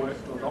where it's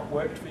worked or not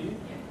worked for you?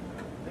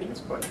 I think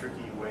it's quite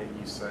tricky when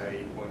you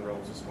say one role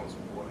is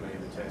responsible for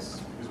automating the tests,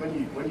 because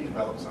when you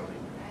develop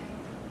something,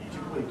 you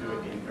typically do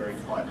it in very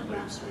tight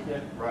loops. We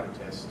write a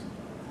test,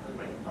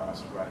 make it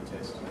pass, write a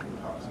test, make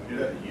it pass. And we do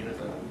that at unit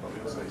level, but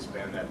we also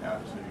expand that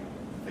out to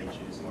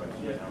features like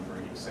number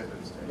and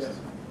acceptance tests.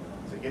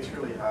 So it gets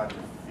really hard to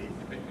fit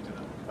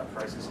a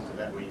process into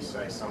that where you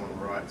say someone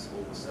writes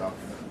all the stuff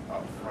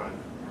up front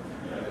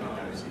and then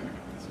it goes in.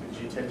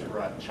 Because you tend to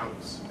write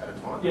chunks at a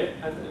time. Yeah,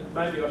 and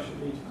maybe I should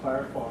need to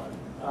clarify.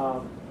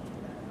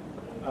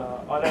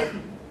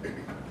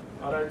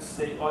 I don't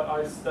see.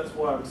 That's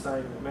why I'm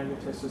saying that manual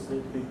testers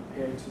need to be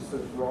prepared to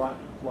sort of write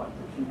like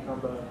the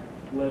Cucumber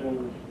level,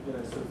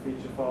 sort of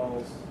feature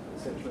files,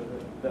 etc.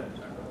 That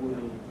will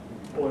be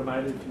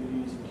automated if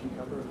you're using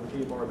Cucumber, and we'll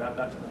hear more about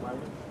that in a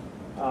moment.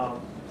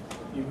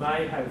 You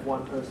may have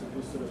one person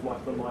who's sort of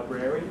like the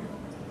librarian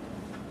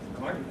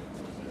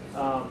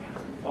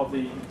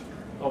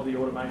of the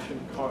automation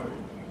code,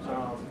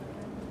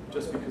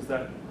 just because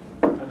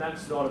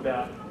that's not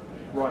about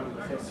writing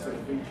the tests for the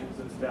features,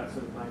 it's about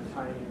sort of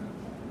maintaining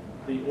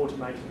the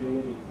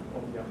automatability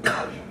of the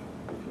application,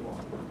 if you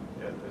like.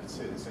 Yeah, it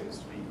seems to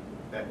be,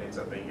 that ends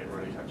up being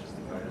everyone who touches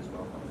the code as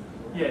well.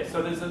 Yeah,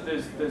 so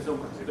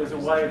there's a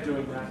way of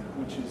doing that,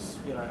 which is,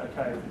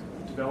 okay,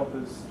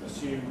 developers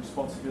assume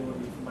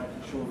responsibility for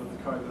making sure that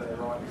the code that they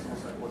write is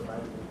also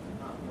automated.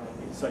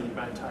 So you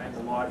maintain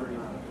the library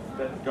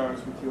that goes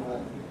with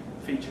your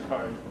feature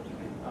code,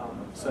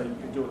 so you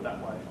can do it that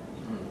way.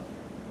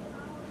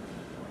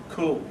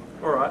 Cool.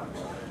 All right.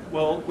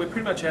 Well, we're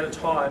pretty much out of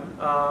time.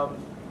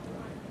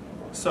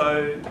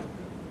 So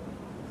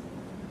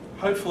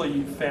hopefully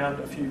you've found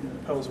a few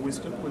pearls of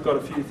wisdom. We've got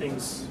a few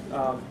things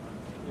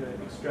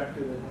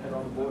extracted and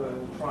on the board,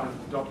 and we'll try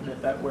and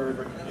document that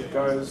wherever it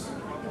goes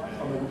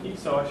on the wiki.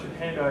 So I should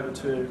hand over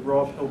to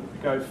Rob. He'll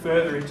go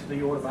further into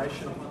the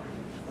automation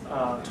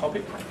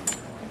topic.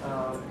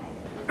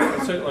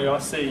 Certainly I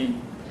see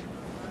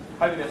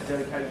having that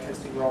dedicated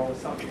testing role is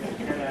something that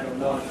can add a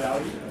lot of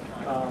value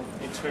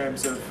in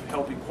terms of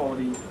helping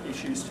quality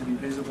issues to be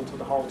visible to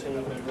the whole team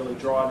and really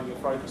driving a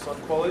focus on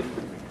quality.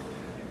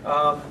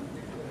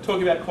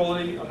 Talking about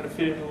quality, I'm going to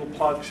fit in a little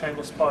plug,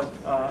 shameless plug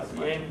at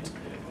the end.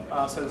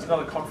 So there's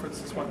another conference,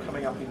 this one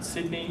coming up in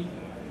Sydney.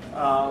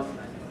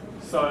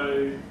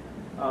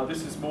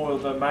 This is more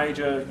of a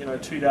major,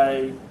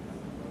 2-day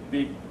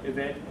big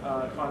event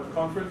kind of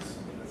conference.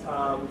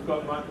 We've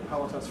got Mike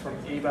Palatas from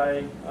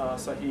eBay,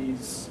 so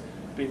he's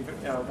been,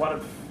 one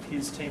of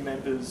his team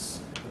members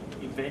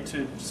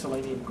invented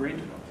Selenium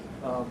Grid,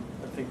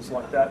 and things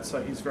like that.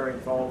 So he's very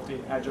involved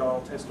in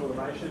Agile Test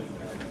automation.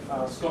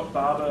 Scott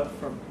Barber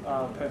from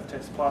Perf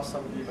Test Plus,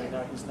 some of you may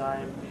know his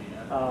name,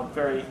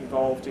 very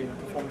involved in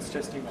performance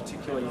testing,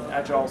 particularly in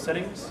Agile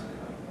settings.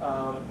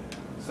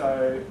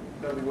 So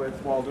that'll be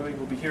worthwhile doing.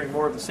 We'll be hearing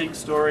more of the Seek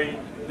story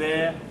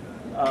there.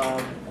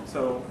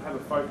 So we'll have a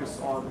focus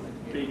on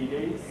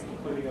BDD,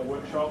 including a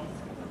workshop.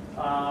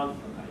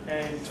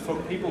 And for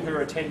people who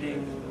are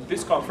attending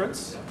this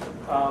conference,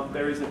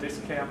 there is a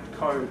discount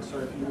code. So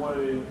if you want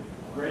to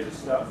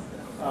register,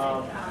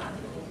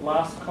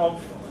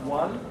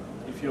 LastConf1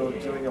 if you're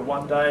doing a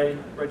 1-day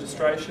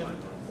registration,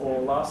 or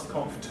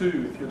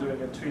LastConf2 if you're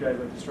doing a 2-day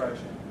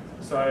registration.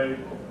 So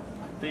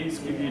these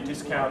give you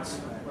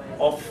discounts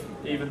off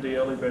even the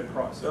early bird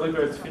price. Early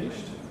bird's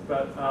finished,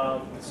 but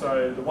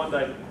so the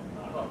 1-day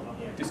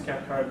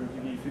discount code will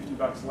give you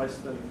 $50 less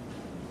than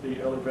the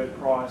early bird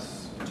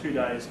price, 2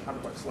 days,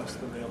 $100 less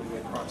than the early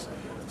bird price.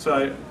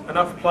 So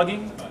enough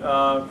plugging.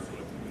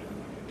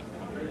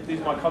 These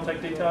are my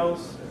contact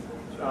details.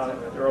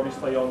 They're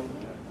obviously on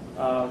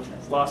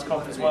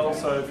LastConf as well,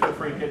 so feel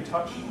free to get in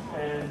touch,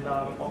 and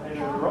I'll hand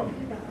it over to Rob.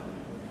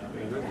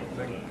 Very good.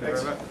 Thank you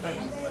very much.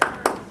 Thanks.